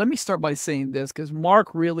 let me start by saying this, because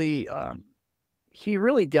Mark really, he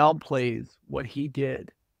really downplays what he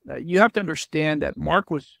did. You have to understand that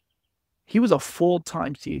Mark was a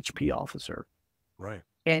full-time CHP officer, right?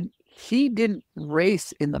 And he didn't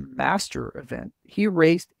race in the master event. He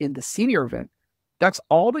raced in the senior event. That's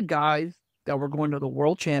all the guys that were going to the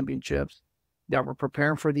world championships, that were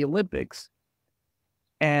preparing for the Olympics.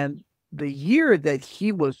 And the year that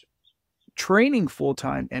he was training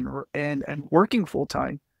full-time and working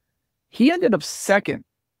full-time, he ended up second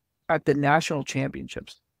at the national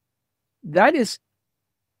championships. That is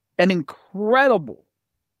an incredible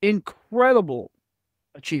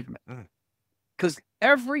achievement. Because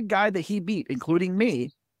every guy that he beat, including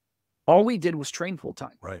me, all we did was train full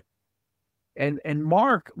time. Right. And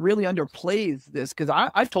Mark really underplays this, because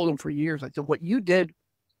I've told him for years, I said, what you did,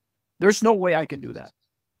 there's no way I can do that.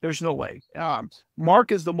 There's no way.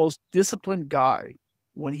 Mark is the most disciplined guy.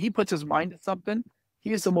 When he puts his mind to something,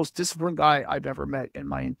 he is the most disciplined guy I've ever met in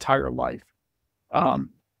my entire life.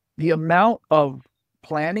 The amount of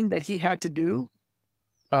planning that he had to do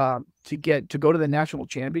to go to the national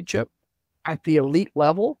championship at the elite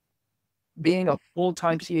level, being a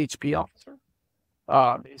full-time CHP officer,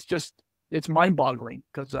 it's mind-boggling,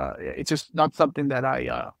 because it's just not something that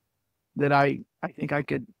I think I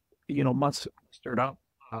could muster it up.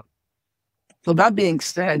 So that being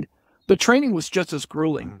said, the training was just as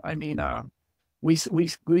grueling. I mean, we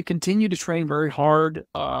continue to train very hard.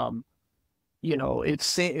 For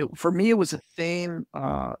me, it was the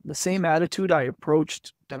same attitude I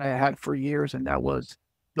approached that I had for years, and that was,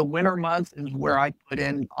 the winter months is where I put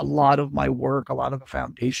in a lot of my work, a lot of the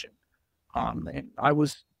foundation. And I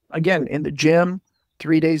was, again, in the gym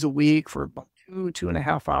 3 days a week for about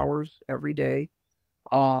 2.5 hours every day.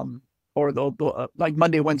 Or like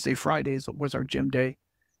Monday, Wednesday, Fridays was our gym day.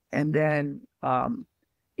 And then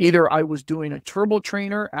either I was doing a turbo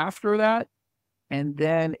trainer after that, and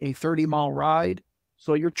then a 30-mile ride.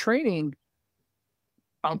 So you're training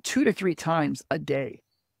about 2 to 3 times a day.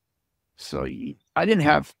 So I didn't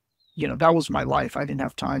have, that was my life. I didn't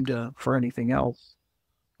have time for anything else.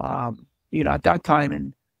 At that time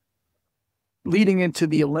and leading into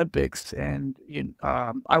the Olympics, and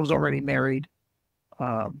I was already married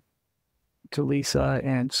to Lisa,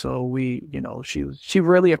 and so she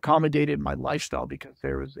really accommodated my lifestyle because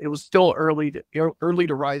it was still early to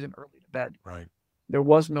rise and early to bed. Right. There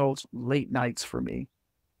was no late nights for me.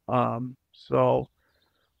 So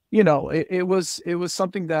it was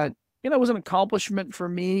something that it was an accomplishment for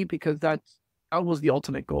me because that was the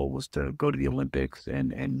ultimate goal, was to go to the Olympics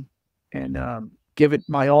and give it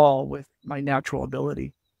my all with my natural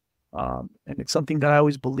ability. And it's something that I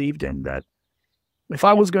always believed in, that if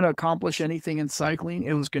I was going to accomplish anything in cycling,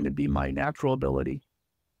 it was going to be my natural ability.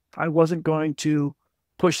 I wasn't going to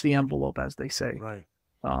push the envelope, as they say. Right.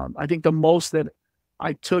 I think the most that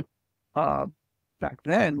I took back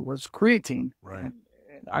then was creatine. Right. And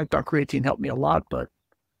I thought creatine helped me a lot, but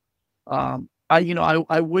I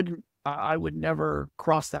would never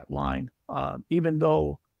cross that line, even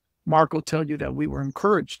though Mark will tell you that we were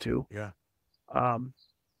encouraged to. Yeah.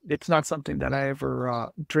 It's not something that I ever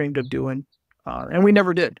dreamed of doing, and we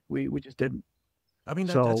never did. We just didn't. I mean,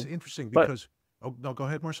 that's interesting because. Oh no, go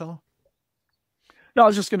ahead, Marcelo. No, I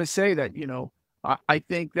was just going to say that I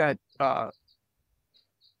think that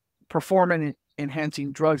performance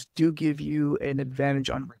enhancing drugs do give you an advantage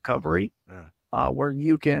on recovery, where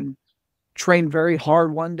you can train very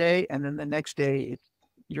hard one day and then the next day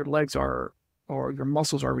your legs or your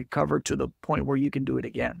muscles are recovered to the point where you can do it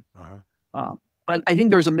again. But I think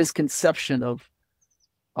there's a misconception of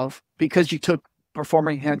because you took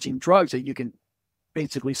performance enhancing drugs that you can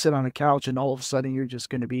basically sit on a couch and all of a sudden you're just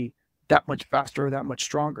going to be that much faster, that much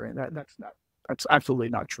stronger. And that's absolutely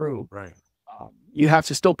not true. Right. You have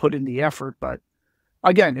to still put in the effort, but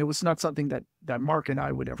again, it was not something that Mark and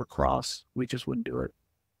I would ever cross. We just wouldn't do it.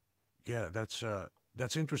 Yeah, that's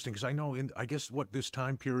interesting because I know I guess what this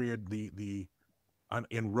time period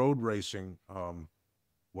in road racing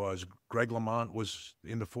was Greg LeMond was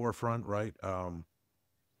in the forefront, right?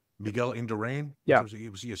 Miguel Indurain. Yeah.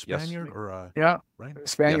 Was he a Spaniard or yeah, right?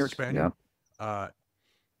 Spaniard. Yes, Spaniard. Yeah.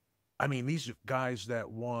 I mean, these guys that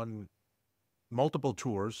won multiple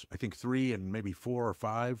tours, I think 3 and maybe 4 or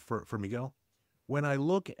 5 for Miguel. When I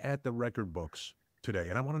look at the record books today,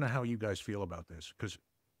 and I want to know how you guys feel about this, because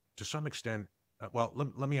to some extent, well,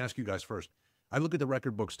 let me ask you guys first. I look at the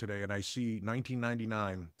record books today and I see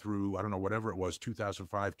 1999 through, I don't know, whatever it was,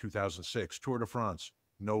 2005, 2006, Tour de France,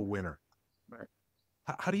 no winner. Right.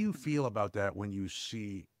 How do you feel about that when you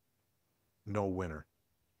see no winner?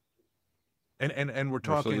 And we're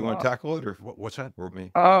talking. So you want to tackle it, or what's that? Or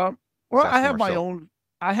me? Well, I have my own.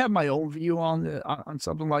 I have my own view on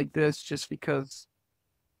something like this, just because,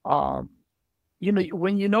 when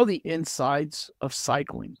you know the insides of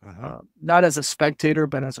cycling, not as a spectator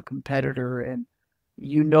but as a competitor, and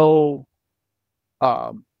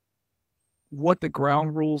what the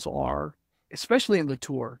ground rules are, especially in the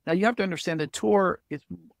Tour. Now you have to understand the Tour is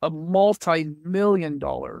a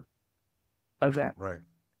multi-million-dollar event. Right.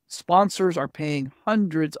 Sponsors are paying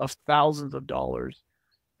hundreds of thousands of dollars,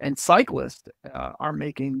 and cyclists are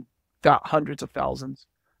making hundreds of thousands.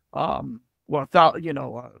 I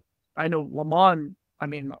know Lamont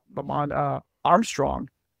Armstrong,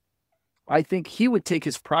 I think he would take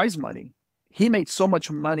his prize money. He made so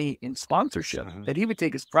much money in sponsorship that he would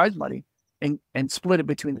take his prize money and split it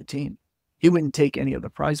between the team. He wouldn't take any of the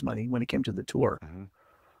prize money when it came to the Tour.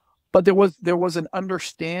 But there was an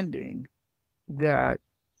understanding that,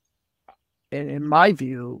 in my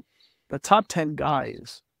view, the top 10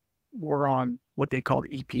 guys were on what they called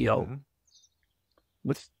EPO,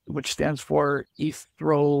 which stands for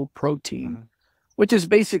erythropoietin, which is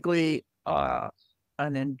basically an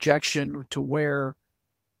injection to where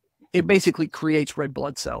it basically creates red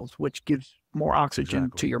blood cells, which gives more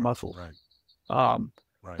oxygen to your muscles. Right.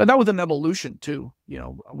 But that was an evolution too.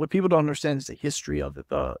 What people don't understand is the history of it,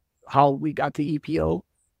 how we got to EPO.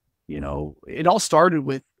 It all started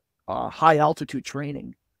with high altitude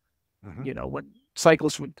training. When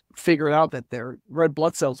cyclists would figure out that their red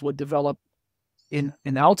blood cells would develop in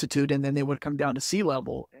altitude, and then they would come down to sea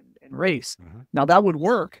level and race. Now that would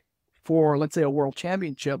work for, let's say, a world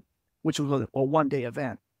championship, which was a one-day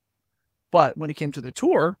event. But when it came to the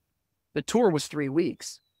Tour was 3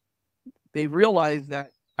 weeks. They realized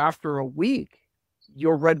that after a week,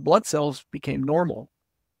 your red blood cells became normal,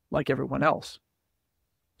 like everyone else.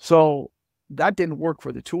 So that didn't work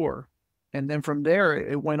for the Tour. And then from there,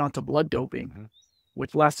 it went on to blood doping,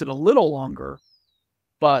 which lasted a little longer.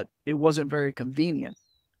 but it wasn't very convenient,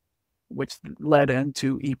 which led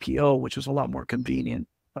into EPO, which was a lot more convenient.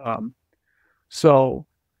 So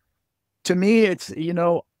to me, it's,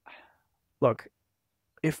 look,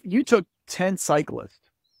 if you took 10 cyclists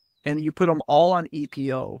and you put them all on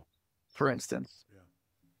EPO, for instance,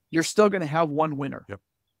 you're still going to have one winner. Yep.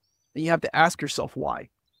 And you have to ask yourself why.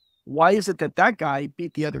 Why is it that that guy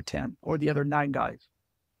beat the other 10 or the other 9 guys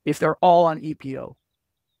if they're all on EPO?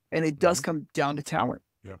 And it does come down to talent.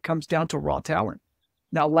 Yep. It comes down to raw talent.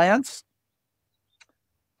 Now, Lance,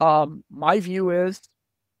 my view is,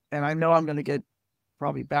 and I know I'm going to get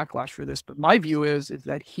probably backlash for this, but my view is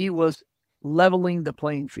that he was leveling the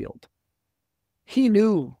playing field. He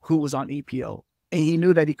knew who was on EPO, and he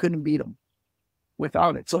knew that he couldn't beat him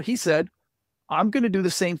without it. So he said, I'm going to do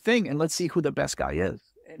the same thing, and let's see who the best guy is.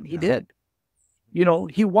 And he did.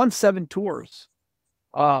 He won 7 tours.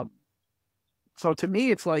 So to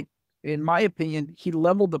me, it's like, in my opinion, he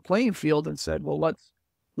leveled the playing field and said, well,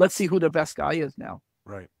 let's see who the best guy is now.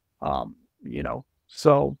 Right.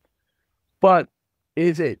 So, but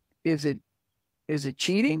is it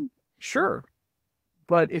cheating? Sure.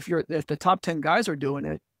 But if the top 10 guys are doing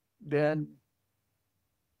it, then,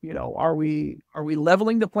 are we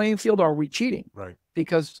leveling the playing field, or are we cheating? Right.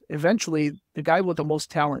 Because eventually the guy with the most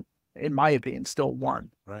talent, in my opinion, still won.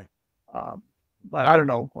 Right. But I don't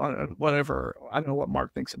know, whatever. I don't know what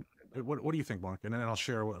Mark thinks about it. What do you think, Mark? And then I'll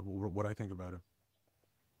share what I think about it.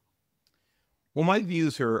 Well, my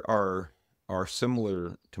views are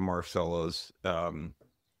similar to Marcelo's. I've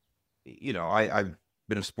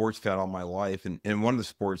been a sports fan all my life, and one of the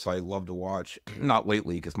sports I love to watch, not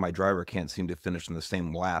lately because my driver can't seem to finish in the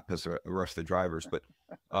same lap as the rest of the drivers, but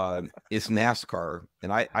is NASCAR.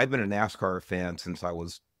 And I've been a NASCAR fan since I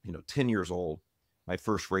was 10 years old. My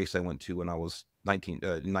first race I went to when I was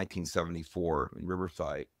 1974 in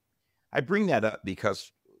Riverside. I bring that up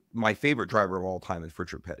because my favorite driver of all time is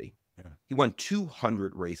Richard Petty. Yeah. He won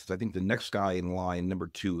 200 races. I think the next guy in line, number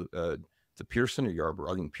 2, to Pearson or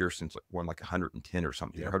Yarborough. I think Pearson's won like 110 or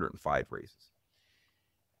something, 105 races.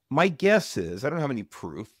 My guess is, I don't have any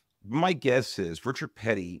proof, but my guess is Richard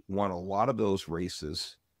Petty won a lot of those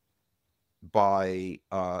races by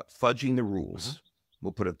fudging the rules.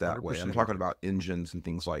 We'll put it that way. I'm talking about engines and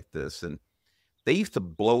things like this. And they used to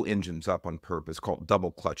blow engines up on purpose, called double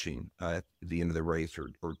clutching at the end of the race, or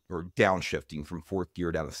downshifting from 4th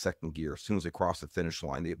gear down to 2nd gear. As soon as they cross the finish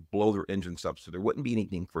line, they'd blow their engines up so there wouldn't be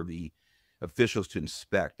anything for the officials to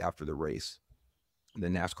inspect after the race. The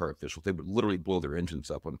NASCAR officials, they would literally blow their engines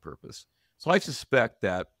up on purpose. So I suspect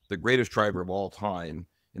that the greatest driver of all time,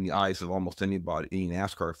 in the eyes of almost anybody, any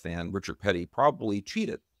NASCAR fan, Richard Petty, probably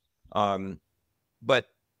cheated. But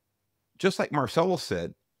just like Marcelo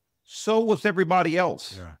said, so was everybody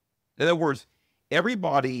else. Yeah. In other words,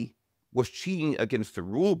 everybody was cheating against the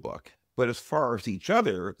rule book, but as far as each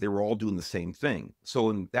other, they were all doing the same thing.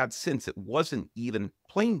 So in that sense, it wasn't even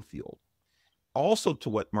playing field. Also, to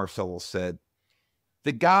what Marcelo said,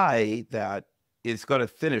 the guy that is going to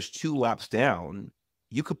finish 2 laps down,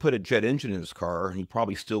 you could put a jet engine in his car and he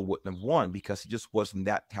probably still wouldn't have won because he just wasn't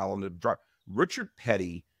that talented driver. Richard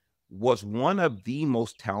Petty was one of the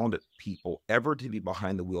most talented people ever to be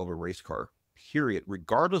behind the wheel of a race car, period,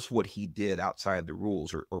 regardless of what he did outside the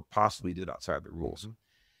rules or possibly did outside the rules.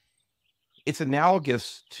 It's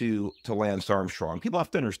analogous to Lance Armstrong. People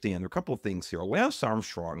have to understand there are a couple of things here. Lance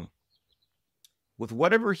Armstrong, with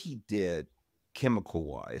whatever he did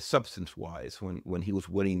chemical-wise, substance-wise, when he was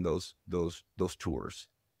winning those tours,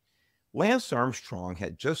 Lance Armstrong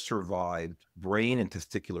had just survived brain and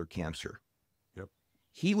testicular cancer.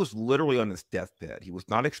 He was literally on his deathbed. He was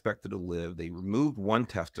not expected to live. They removed one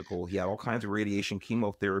testicle. He had all kinds of radiation,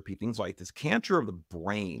 chemotherapy, things like this, cancer of the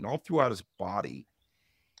brain all throughout his body.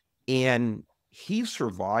 And he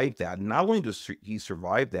survived that. Not only does he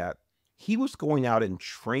survive that, he was going out and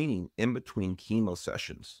training in between chemo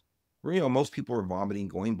sessions. Most people were vomiting,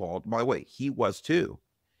 going bald. By the way, he was too.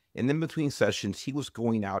 And in between sessions, he was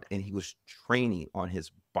going out and he was training on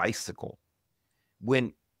his bicycle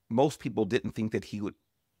when most people didn't think that he would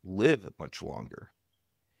live much longer.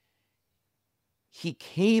 He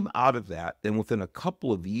came out of that, and within a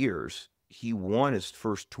couple of years, he won his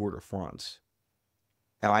first Tour de France.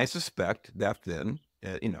 And I suspect that then,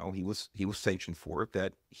 he was sanctioned for it,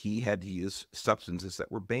 that he had to use substances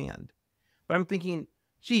that were banned. But I'm thinking,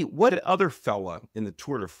 gee, what other fella in the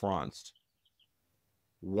Tour de France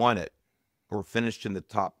won it, or finished in the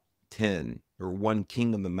top 10, or won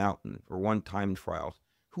King of the Mountain, or won time trials,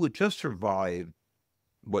 who had just survived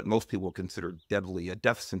what most people consider deadly, a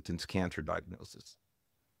death sentence cancer diagnosis?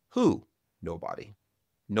 Who? Nobody.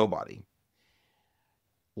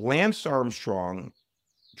 Lance Armstrong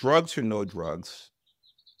drugs or no drugs,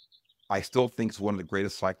 I still think is one of the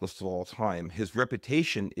greatest cyclists of all time. His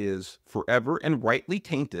reputation is forever and rightly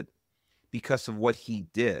tainted because of what he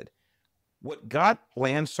did. What got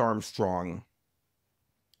Lance Armstrong,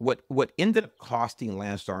 what ended up costing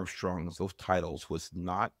Lance Armstrong those titles was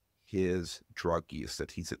not his drug use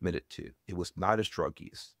that he's admitted to. It was not his drug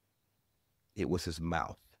use. It was his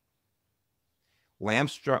mouth.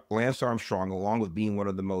 Lance Armstrong, along with being one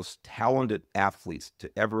of the most talented athletes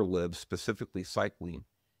to ever live, specifically cycling,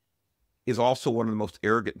 is also one of the most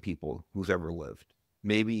arrogant people who's ever lived.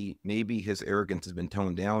 Maybe his arrogance has been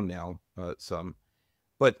toned down now some,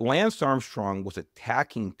 but Lance Armstrong was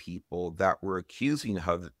attacking people that were accusing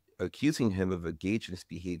him of engaging in this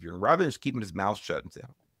behavior, and rather than just keeping his mouth shut and say,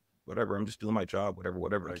 whatever, I'm just doing my job, whatever,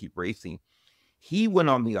 right, and keep racing. He went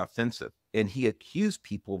on the offensive and he accused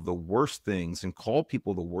people of the worst things and called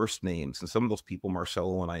people the worst names. And some of those people,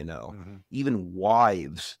 Marcelo and I know, even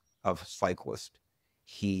wives of cyclists,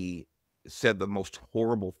 he said the most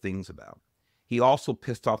horrible things about. He also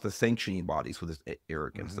pissed off the sanctioning bodies with his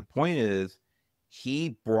arrogance. The point is,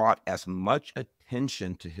 he brought as much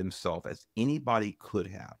attention to himself as anybody could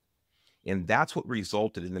have. And that's what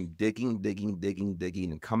resulted in them digging,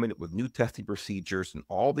 and coming up with new testing procedures and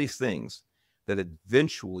all these things that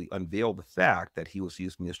eventually unveiled the fact that he was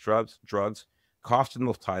using his drugs, cost him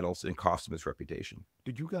those titles, and cost him his reputation.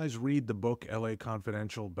 Did you guys read the book L.A.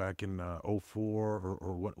 Confidential back in 04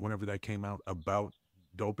 or whenever that came out about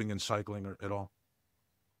doping and cycling at all?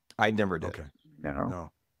 I never did. Okay.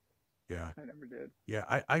 No. Yeah. I never did.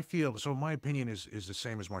 Yeah, I feel, so my opinion is the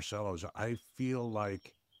same as Marcelo's. I feel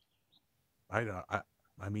like, I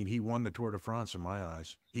mean, he won the Tour de France in my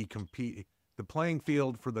eyes. The playing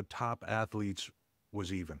field for the top athletes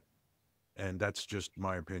was even. And that's just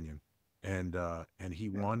my opinion. And he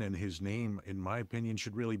won, and his name, in my opinion,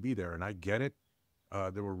 should really be there. And I get it.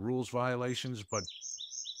 There were rules violations, but,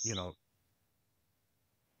 you know,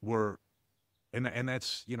 and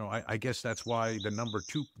that's, you know, I guess that's why the number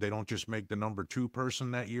 2, they don't just make the number 2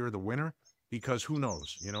 person that year the winner, because who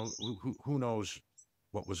knows, you know, who knows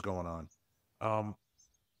what was going on.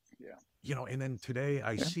 Yeah. You know, and then today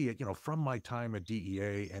I see it, you know, from my time at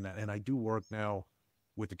DEA, and I do work now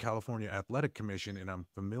with the California Athletic Commission, and I'm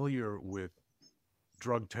familiar with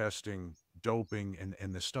drug testing, doping,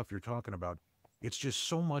 and the stuff you're talking about. It's just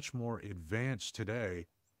so much more advanced today.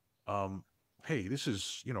 Hey, this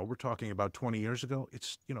is, you know, we're talking about 20 years ago.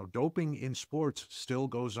 It's, you know, doping in sports still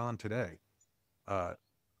goes on today.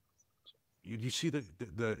 You see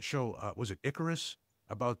the show, was it Icarus,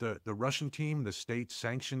 about the Russian team, the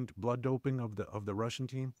state-sanctioned blood doping of the Russian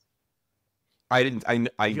team? I didn't.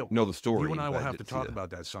 I know the story. You and I will have to talk about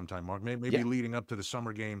that sometime, Mark. Maybe leading up to the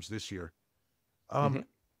summer games this year.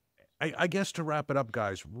 I guess to wrap it up,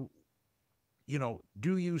 guys, you know,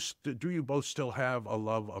 do you both still have a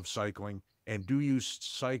love of cycling, and do you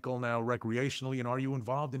cycle now recreationally? And are you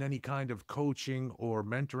involved in any kind of coaching or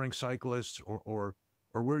mentoring cyclists, or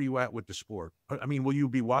where are you at with the sport? I mean, will you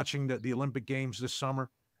be watching the Olympic Games this summer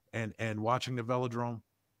and watching the Velodrome?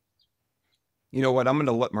 You know what? I'm going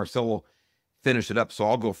to let Marcelo finish it up, so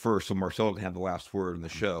I'll go first so Marcelo can have the last word in the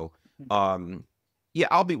show. Yeah,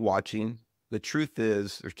 I'll be watching. The truth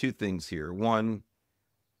is, there's 2 things here. One,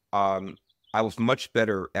 I was much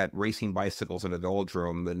better at racing bicycles in a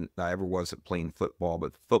velodrome than I ever was at playing football,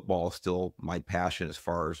 but football is still my passion as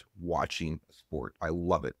far as watching sport. I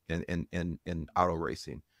love it, and auto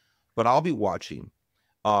racing. But I'll be watching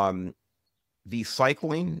the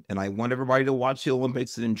cycling, and I want everybody to watch the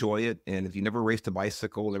Olympics and enjoy it. And if you never raced a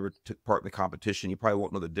bicycle, never took part in the competition, you probably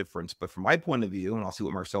won't know the difference. But from my point of view, and I'll see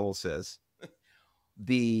what Marcelo says,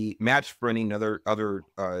 the match sprinting, other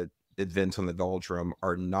events on the velodrome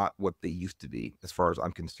are not what they used to be, as far as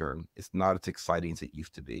I'm concerned. It's not as exciting as it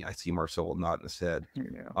used to be. I see Marcelo nodding his head.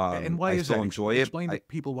 And why is that? Enjoy Explain to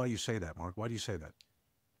people why you say that, Mark. Why do you say that?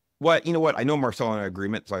 Well, you know what? I know Marcelo and I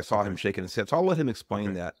agreement, so I saw him shaking his head. So I'll let him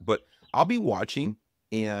explain that. But I'll be watching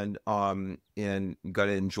and gonna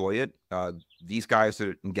enjoy it. These guys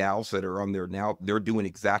and gals that are on there now, they're doing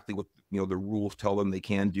exactly what, you know, the rules tell them they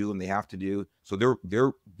can do and they have to do. So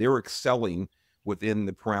they're excelling within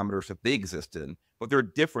the parameters that they exist in, but they're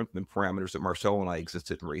different than parameters that Marcelo and I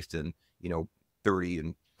existed and raced in, you know, 30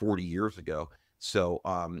 and 40 years ago. So,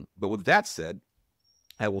 but with that said,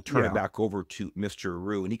 I will turn it back over to Mr.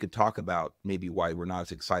 Arrue, and he could talk about maybe why we're not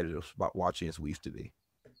as excited about watching as we used to be.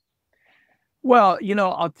 Well, you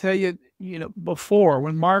know, I'll tell you, you know, before,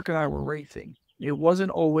 when Mark and I were racing, it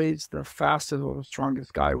wasn't always the fastest or the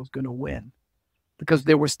strongest guy was going to win, because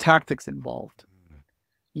there was tactics involved.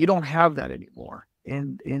 You don't have that anymore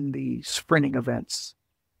in the sprinting events.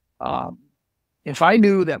 if I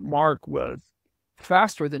knew that Mark was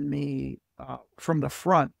faster than me from the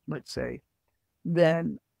front, let's say,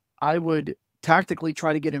 then I would tactically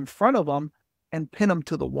try to get in front of him and pin him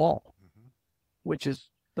to the wall, which is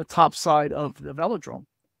the top side of the velodrome.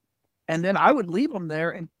 And then I would leave him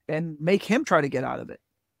there and make him try to get out of it,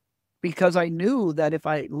 because I knew that if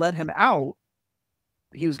I let him out,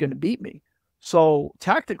 he was going to beat me. So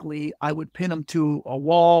tactically, I would pin him to a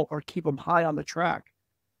wall or keep him high on the track.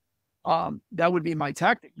 That would be my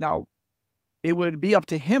tactic. Now, it would be up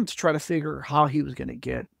to him to try to figure how he was going to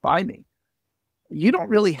get by me. You don't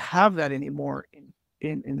really have that anymore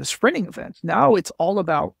in the sprinting events. Now it's all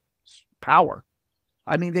about power.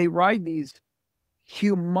 I mean, they ride these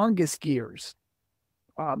humongous gears,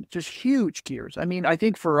 just huge gears. I mean, I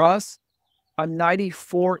think for us, a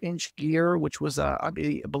 94-inch gear, which was I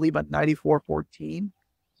believe a 94-14,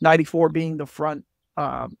 94 being the front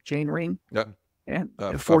chain ring, Yeah.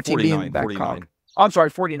 and 14 being the back cog. Oh, I'm sorry,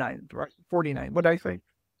 49, right? 49. What did I say?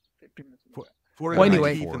 49 Well,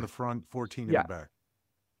 anyway. teeth in the front, 14 in Yeah. the back.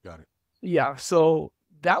 Got it. Yeah, so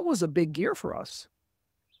that was a big gear for us.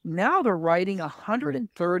 Now they're riding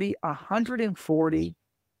 130, 140,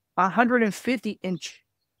 150-inch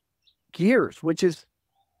gears, which is,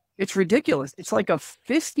 it's ridiculous. It's like a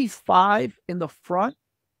 55 in the front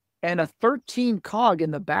and a 13 cog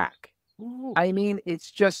in the back. Ooh. I mean,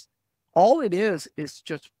 it's just, all it is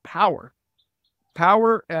just power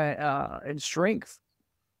and strength.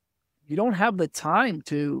 You don't have the time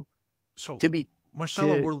to be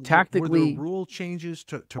Marcelo, to were tactically. there rule changes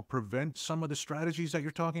to prevent some of the strategies that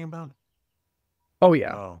you're talking about? Oh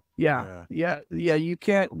yeah. Oh, Yeah. You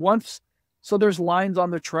can't so there's lines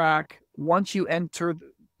on the track. Once you enter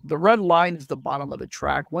the red line is the bottom of the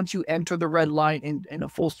track. Once you enter the red line in a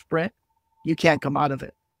full sprint, you can't come out of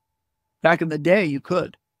it. Back in the day, you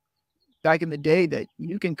could. Back in the day, that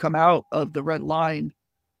you can come out of the red line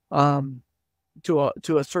to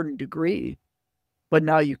a certain degree, but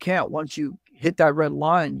now you can't. Once you hit that red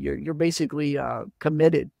line, you're basically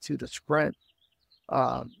committed to the sprint.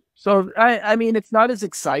 So I mean, it's not as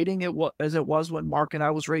exciting as it was when Mark and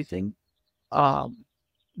I was racing.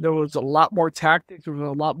 There was a lot more tactics. There was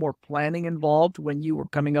a lot more planning involved when you were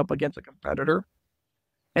coming up against a competitor.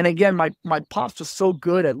 And again, my pops was so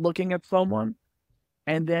good at looking at someone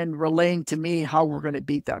and then relaying to me how we're going to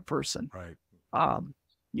beat that person. Right.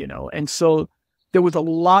 And so there was a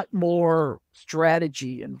lot more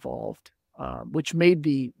strategy involved, which made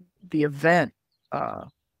the event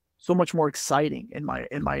so much more exciting in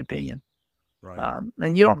my opinion. Right.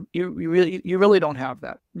 And you really don't have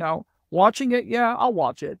that now. Watching it, yeah, I'll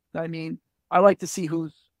watch it. I mean, I like to see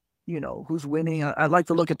who's winning. I like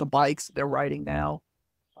to look at the bikes they're riding now.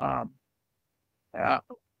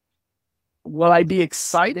 Will I be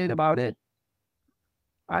excited about it?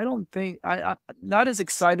 I don't think I not as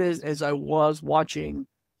excited as I was watching,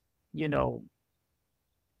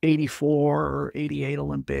 84 or 88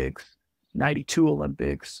 Olympics, 92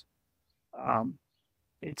 Olympics.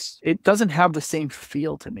 It doesn't have the same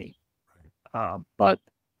feel to me. But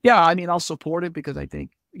yeah, I mean, I'll support it because I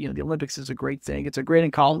think, the Olympics is a great thing. It's a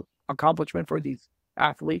great accomplishment for these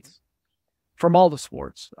athletes from all the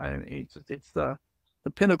sports. I mean, it's the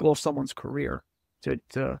pinnacle of someone's career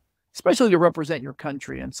to especially to represent your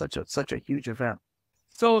country in such a huge event.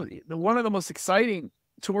 So one of the most exciting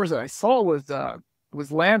tours that I saw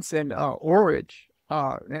was Lance and Ulrich.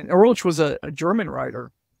 And Ulrich was a German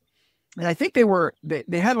rider, and I think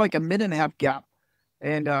they had like a minute and a half gap,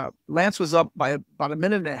 and Lance was up by about a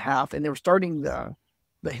minute and a half, and they were starting the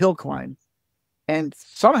hill climb, and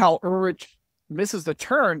somehow Ulrich misses the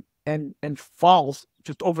turn and falls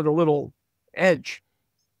just over the little edge.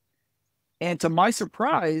 And to my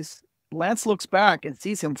surprise, Lance looks back and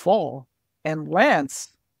sees him fall, and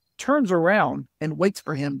Lance turns around and waits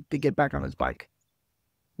for him to get back on his bike,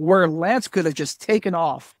 where Lance could have just taken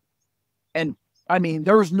off. And I mean,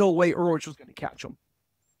 there was no way Ulrich was going to catch him.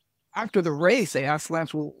 After the race, they asked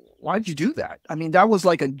Lance, well, why'd you do that? I mean, that was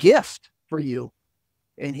like a gift for you.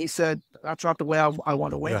 And he said, that's not the way I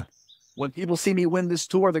want to win. Yeah. When people see me win this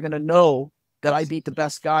tour, they're going to know that I beat the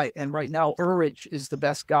best guy. And right now, Ulrich is the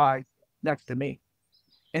best guy next to me.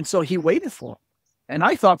 And so he waited for him. And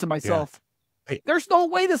I thought to myself, there's no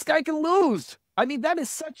way this guy can lose. I mean, that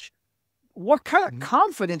is what kind of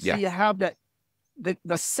confidence do you have that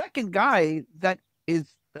the second guy that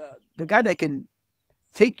is the guy that can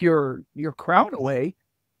take your crown away,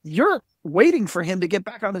 you're waiting for him to get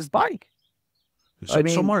back on his bike?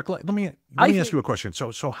 So Mark, let me ask you a question.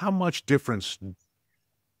 So how much difference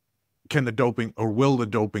can the doping, or will the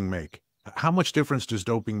doping make? How much difference does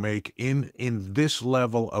doping make in this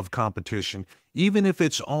level of competition, even if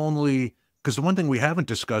it's only because the one thing we haven't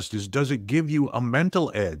discussed is, does it give you a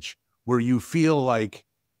mental edge where you feel like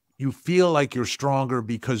you're stronger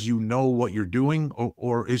because you know what you're doing,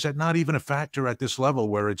 or is that not even a factor at this level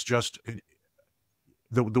where it's just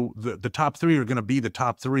the top three are going to be the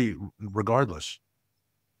top three regardless?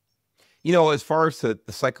 You know, as far as the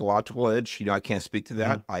psychological edge, you know, I can't speak to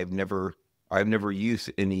that. Mm-hmm. I've never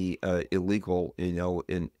used any illegal, you know,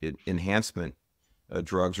 enhancement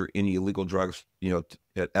drugs or any illegal drugs, you know,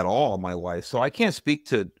 at all in my life. So I can't speak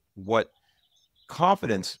to what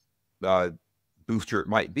confidence booster it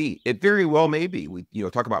might be. It very well may be. We, you know,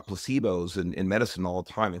 talk about placebos in medicine all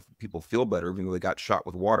the time. If people feel better, even though they got shot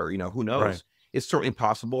with water, you know, who knows? Right. It's certainly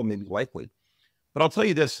possible, maybe likely. But I'll tell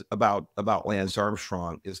you this about Lance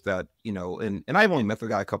Armstrong is that, you know, and I've only met the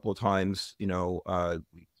guy a couple of times, you know,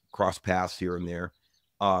 we cross paths here and there.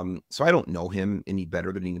 So I don't know him any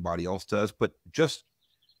better than anybody else does, but just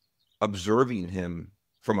observing him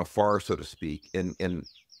from afar, so to speak, and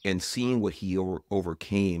seeing what he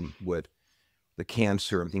overcame with the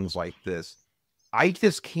cancer and things like this, I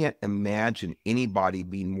just can't imagine anybody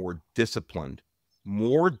being more disciplined,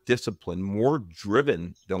 more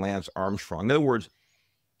driven than Lance Armstrong. In other words,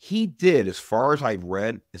 he did, as far as I've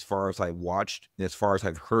read, as far as I've watched, and as far as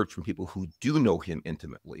I've heard from people who do know him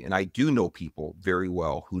intimately, and I do know people very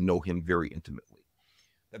well who know him very intimately,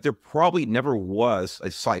 that there probably never was a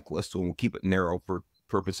cyclist, and we'll keep it narrow for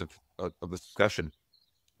purpose of the discussion,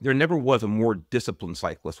 there never was a more disciplined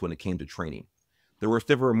cyclist when it came to training. There was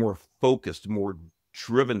never a more focused, more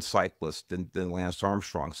driven cyclist than Lance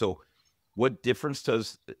Armstrong. So what difference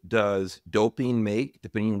does doping make,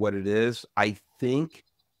 depending on what it is? I think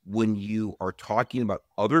when you are talking about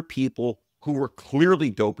other people who were clearly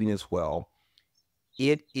doping as well,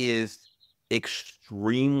 it is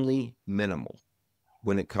extremely minimal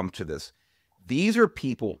when it comes to this. These are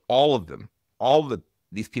people, all of them,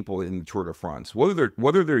 these people in the Tour de France,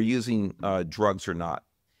 whether they're using drugs or not,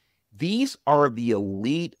 these are the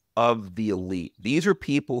elite of the elite. These are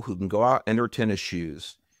people who can go out in their tennis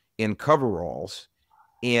shoes, in coveralls,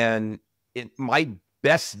 and my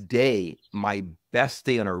best day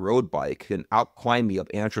on a road bike can outclimb me up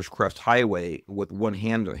Antrus Crest Highway with one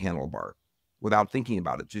hand on a handlebar without thinking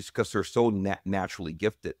about it, just because they're so naturally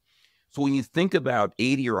gifted. So when you think about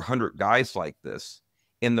 80 or 100 guys like this,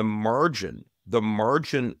 and the margin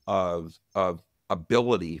of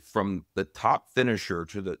ability from the top finisher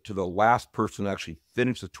to the last person to actually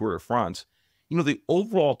finish the Tour de France, you know, the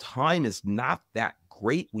overall time is not that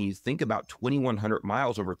great when you think about 2,100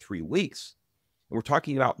 miles over 3 weeks. And we're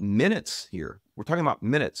talking about minutes here. We're talking about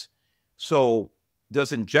minutes. So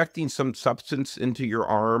does injecting some substance into your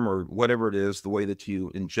arm or whatever it is, the way that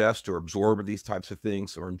you ingest or absorb these types of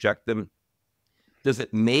things or inject them, does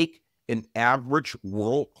it make an average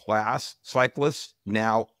world-class cyclist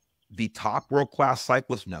now the top world-class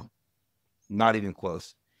cyclist? No, not even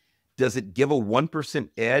close. Does it give a 1%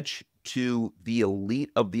 edge to the elite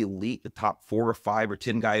of the elite, the top 4 or 5 or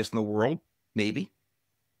 10 guys in the world? Maybe.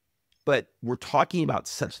 But we're talking about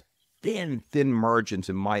such thin margins,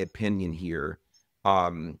 in my opinion, here.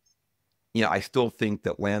 You know, I still think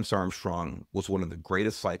that Lance Armstrong is one of the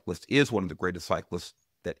greatest cyclists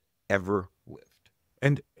that ever lived.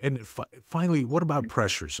 And finally, what about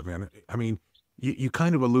pressures, man? I mean, you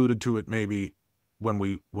kind of alluded to it maybe when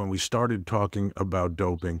we started talking about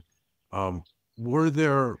doping. Were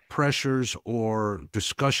there pressures or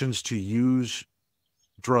discussions to use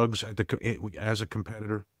drugs as a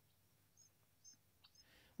competitor?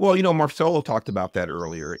 Well, you know, Marcelo talked about that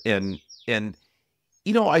earlier, and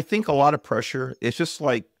you know, I think a lot of pressure. It's just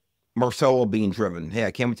like Marcelo being driven. Hey,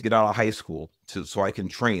 I can't wait to get out of high school so I can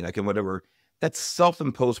train. I can whatever. That's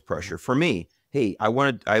self-imposed pressure for me. Hey, I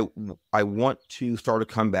want to start a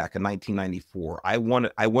comeback in 1994. I want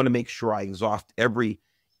to make sure I exhaust every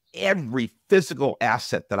physical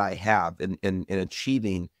asset that I have in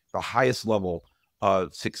achieving the highest level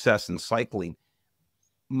of success in cycling.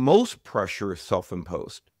 Most pressure is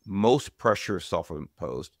self-imposed.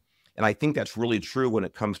 And I think that's really true when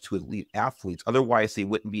it comes to elite athletes. Otherwise, they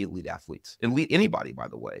wouldn't be elite athletes. Elite anybody, by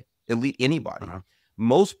the way. Elite anybody.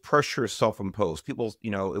 Most pressure is self-imposed. People, you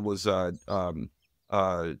know, it was I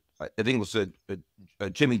think it was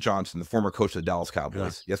Jimmy Johnson, the former coach of the Dallas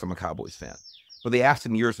Cowboys. Yeah. Yes, I'm a Cowboys fan. But they asked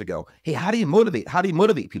him years ago, hey, how do you motivate people? How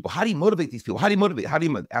do you motivate these people? Ask,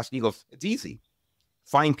 and he goes, it's easy.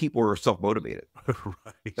 Find people who are self-motivated.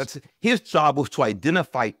 Right. That's his job, was to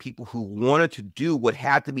identify people who wanted to do what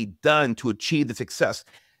had to be done to achieve the success,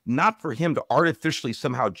 not for him to artificially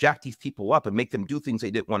somehow jack these people up and make them do things they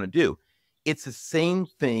didn't want to do. It's the same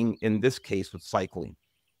thing in this case with cycling,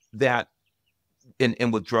 that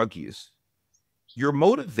and with drug use. Your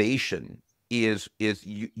motivation is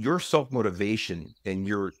your self-motivation and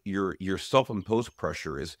your self-imposed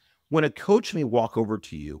pressure is when a coach may walk over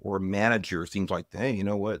to you or a manager seems like, hey, you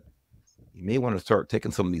know what? You may want to start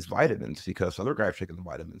taking some of these vitamins because other guys are taking the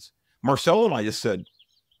vitamins. Marcelo and I just said,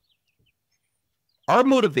 our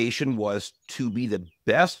motivation was to be the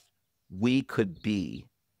best we could be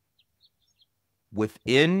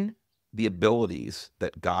within the abilities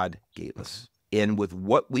that God gave us and with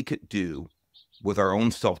what we could do with our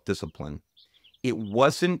own self-discipline. It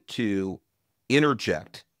wasn't to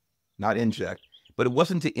interject, not inject, but it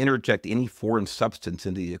wasn't to interject any foreign substance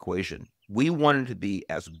into the equation. We wanted to be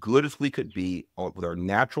as good as we could be with our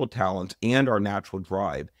natural talents and our natural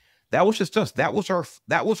drive. That was just us. That was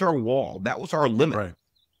our wall. That was our limit. Right.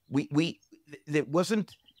 It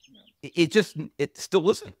wasn't, it still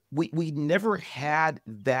isn't. We never had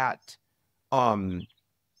that,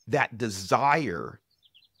 that desire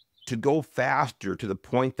to go faster to the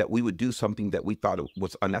point that we would do something that we thought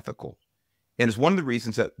was unethical. And it's one of the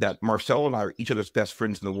reasons that Marcelo and I are each other's best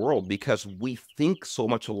friends in the world, because we think so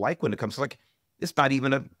much alike when it comes to, like, it's not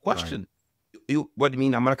even a question. Right. What do you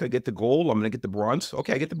mean? I'm not going to get the gold. I'm going to get the bronze.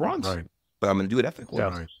 Okay, I get the bronze, right, but I'm going to do it ethically. Yeah,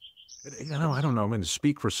 right. I don't know. I'm going to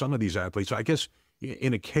speak for some of these athletes. I guess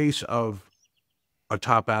in a case of a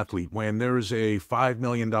top athlete, when there's a $5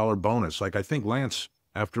 million bonus, like I think Lance,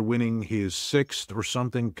 after winning his 6th or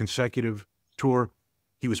something consecutive tour,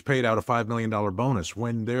 he was paid out a $5 million bonus.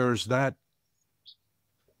 When there's that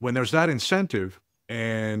incentive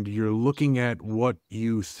and you're looking at what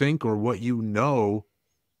you think or what you know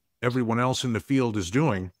everyone else in the field is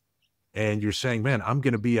doing, and you're saying, man, I'm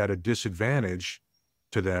going to be at a disadvantage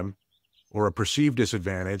to them or a perceived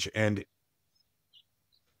disadvantage, and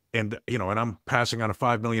I'm passing on a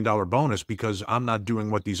 $5 million bonus because I'm not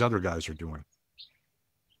doing what these other guys are doing.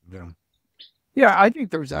 Yeah, I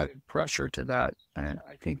think there's added pressure to that. And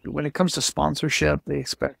I think when it comes to sponsorship, they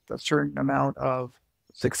expect a certain amount of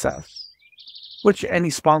success, which any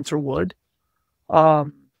sponsor would.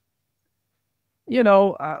 Like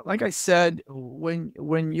I said,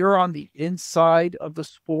 when you're on the inside of the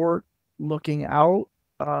sport looking out,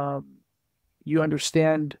 you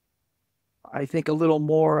understand, I think, a little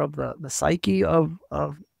more of the psyche of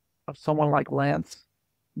someone like Lance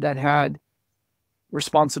that had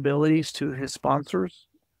responsibilities to his sponsors.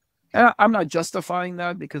 And I'm not justifying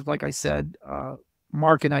that because, like I said,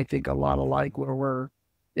 Mark and I think a lot alike, where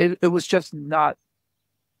it was just not,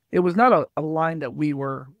 it was not a line that we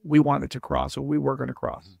wanted to cross or we were going to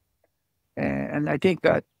cross. And I think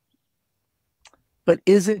that, but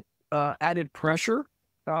is it added pressure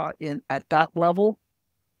at that level?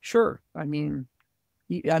 Sure. I mean,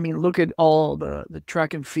 look at all the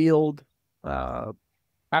track and field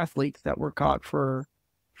athletes that were caught for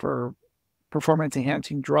performance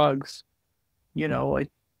enhancing drugs, and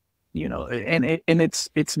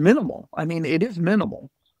it's minimal. I mean, it is minimal.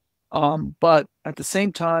 But at the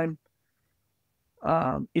same time,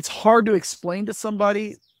 it's hard to explain to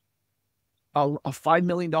somebody a $5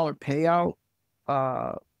 million payout,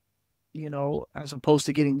 as opposed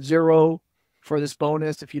to getting 0 for this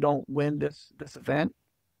bonus if you don't win this event.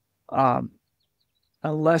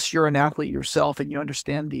 Unless you're an athlete yourself and you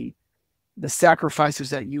understand the sacrifices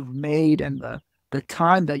that you've made and the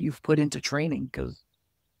time that you've put into training. Because,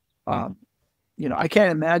 I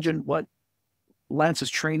can't imagine what Lance's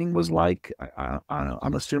training was like.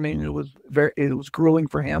 I'm assuming it was grueling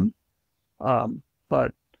for him.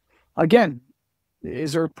 But again,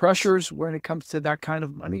 is there pressures when it comes to that kind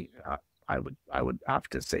of money? I would have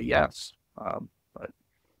to say yes. But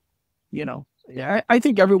yeah, I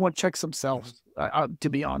think everyone checks themselves. To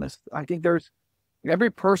be honest, I think there's every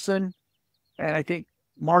person, and I think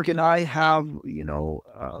Mark and I have,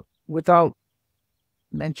 without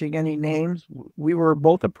mentioning any names, we were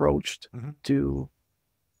both approached to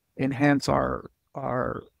enhance our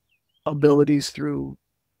abilities through,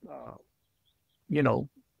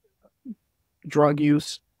 drug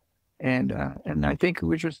use, and I think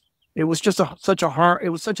it was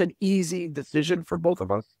such an easy decision for both of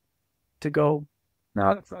us to go,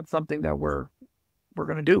 no, that's not something that we're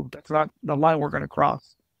going to do. That's not the line we're going to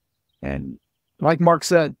cross. And like Mark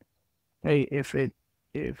said, hey, if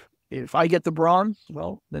I get the bronze,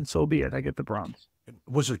 well, then so be it. I get the bronze.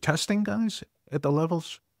 Was there testing, guys, at the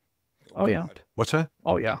levels? Oh yeah. What's that?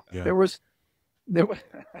 Oh yeah. There was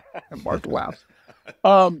Mark laughs.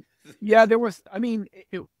 Yeah, there was. I mean,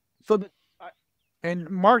 and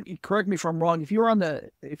Mark, correct me if I'm wrong. If you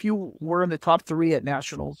were in the top 3 at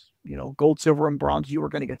nationals, gold, silver, and bronze, you were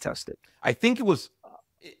going to get tested. I think it was.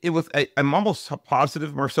 I'm almost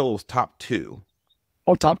positive Marcelo was top 2.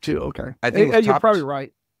 Oh, top 2. Okay. I think you're probably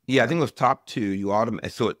right. Yeah, I think it was top 2. You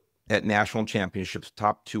at national championships,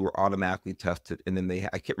 top 2 were automatically tested, and then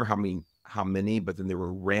I can't remember how many, but then there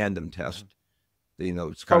were random tests. You know,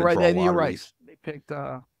 it's kind of draw You're right. lotteries. They picked.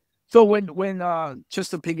 So when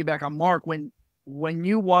just to piggyback on Mark, when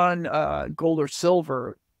you won gold or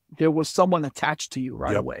silver, there was someone attached to you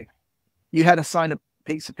right away. You had to sign a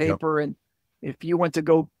piece of paper, and if you went to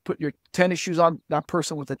go put your tennis shoes on, that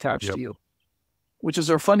person was attached to you. Which is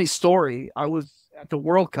a funny story. I was at the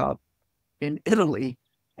World Cup in Italy,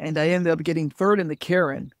 and I ended up getting third in the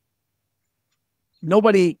Karen.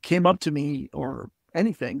 Nobody came up to me or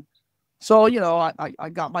anything. So, you know, I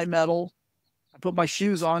got my medal. I put my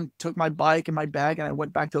shoes on, took my bike and my bag, and I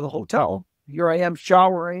went back to the hotel. Here I am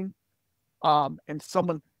showering, and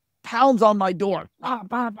someone pounds on my door.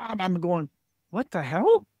 I'm going, what the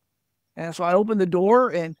hell? And so I open the door,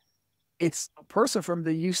 and it's a person from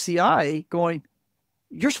the UCI going,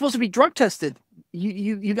 you're supposed to be drug tested.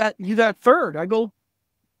 You got third. I go,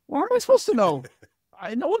 well, how am I supposed to know?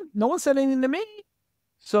 No one said anything to me.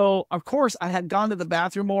 So of course I had gone to the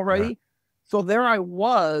bathroom already. Yeah. So there I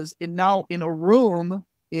was in a room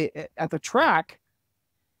at the track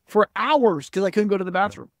for hours because I couldn't go to the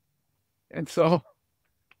bathroom. And so,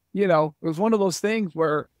 you know, it was one of those things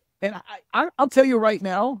where, and I'll tell you right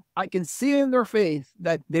now, I can see in their face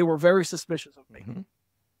that they were very suspicious of me. Mm-hmm.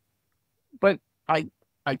 But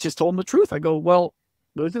I just told them the truth. I go, well,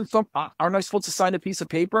 aren't I supposed to sign a piece of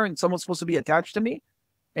paper and someone's supposed to be attached to me?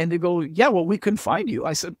 And they go, yeah, well, we couldn't find you.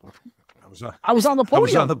 I said, I was on the podium. I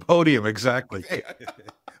was on the podium, exactly.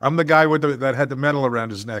 I'm the guy that had the medal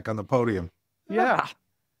around his neck on the podium. Yeah.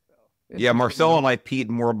 Yeah, Marcelo and I peed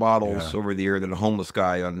more bottles over the year than a homeless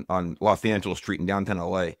guy on Los Angeles Street in downtown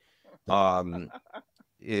LA.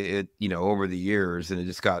 You know, over the years, and it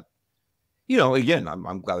just got, you know, again,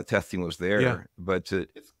 I'm glad the testing was there, but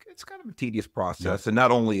it's kind of a tedious process, and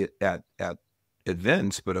not only at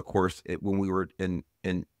events, but of course when we were in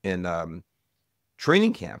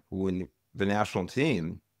training camp, when the national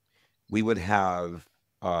team, we would have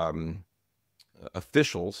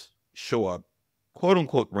officials show up, quote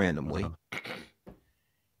unquote, randomly,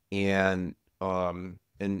 and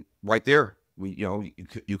right there,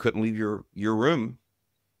 you couldn't leave your room,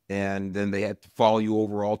 and then they had to follow you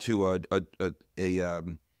over all to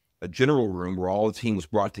a general room where all the team was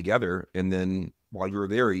brought together, and then while you were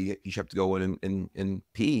there, you have to go in and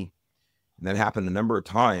pee. And that happened a number of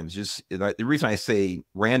times. Just the reason I say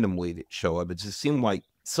randomly to show up, it just seemed like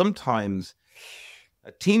sometimes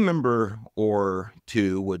a team member or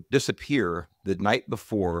two would disappear the night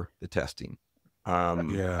before the testing. And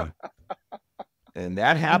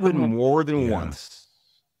that happened more than once.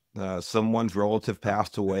 Someone's relative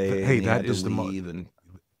passed away. Hey, that is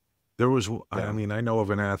there was, I mean, I know of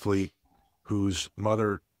an athlete whose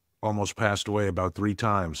mother almost passed away about 3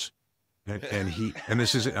 times. And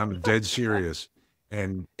this is, I'm dead serious.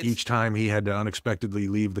 And each time he had to unexpectedly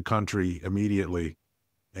leave the country immediately.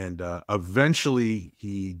 And eventually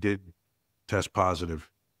he did test positive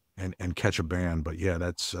and catch a ban. But yeah,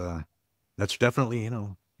 that's definitely, you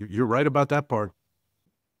know, you're right about that part.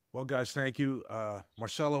 Well, guys, thank you.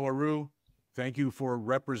 Marcelo Arrue, thank you for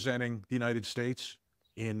representing the United States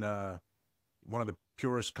in one of the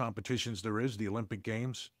purest competitions there is, the Olympic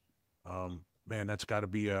Games. Man, that's got to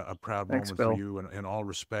be a proud moment for you, and all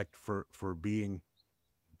respect for being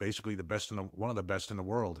basically the best one of the best in the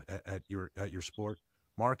world at your sport.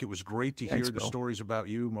 Mark, it was great to hear the stories about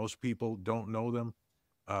you. Most people don't know them.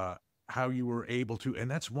 How you were able to,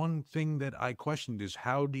 and that's one thing that I questioned, is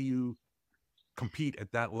how do you compete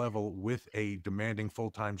at that level with a demanding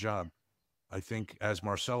full-time job? I think, as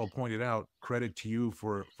Marcelo pointed out, credit to you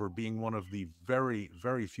for being one of the very,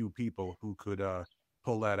 very few people who could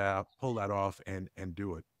pull that off and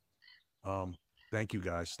do it. Thank you,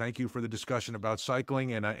 guys. Thank you for the discussion about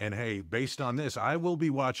cycling. And hey, based on this, I will be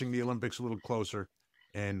watching the Olympics a little closer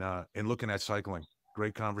and looking at cycling.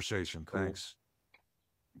 Great conversation. Cool. Thanks.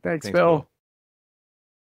 Thanks, Bill.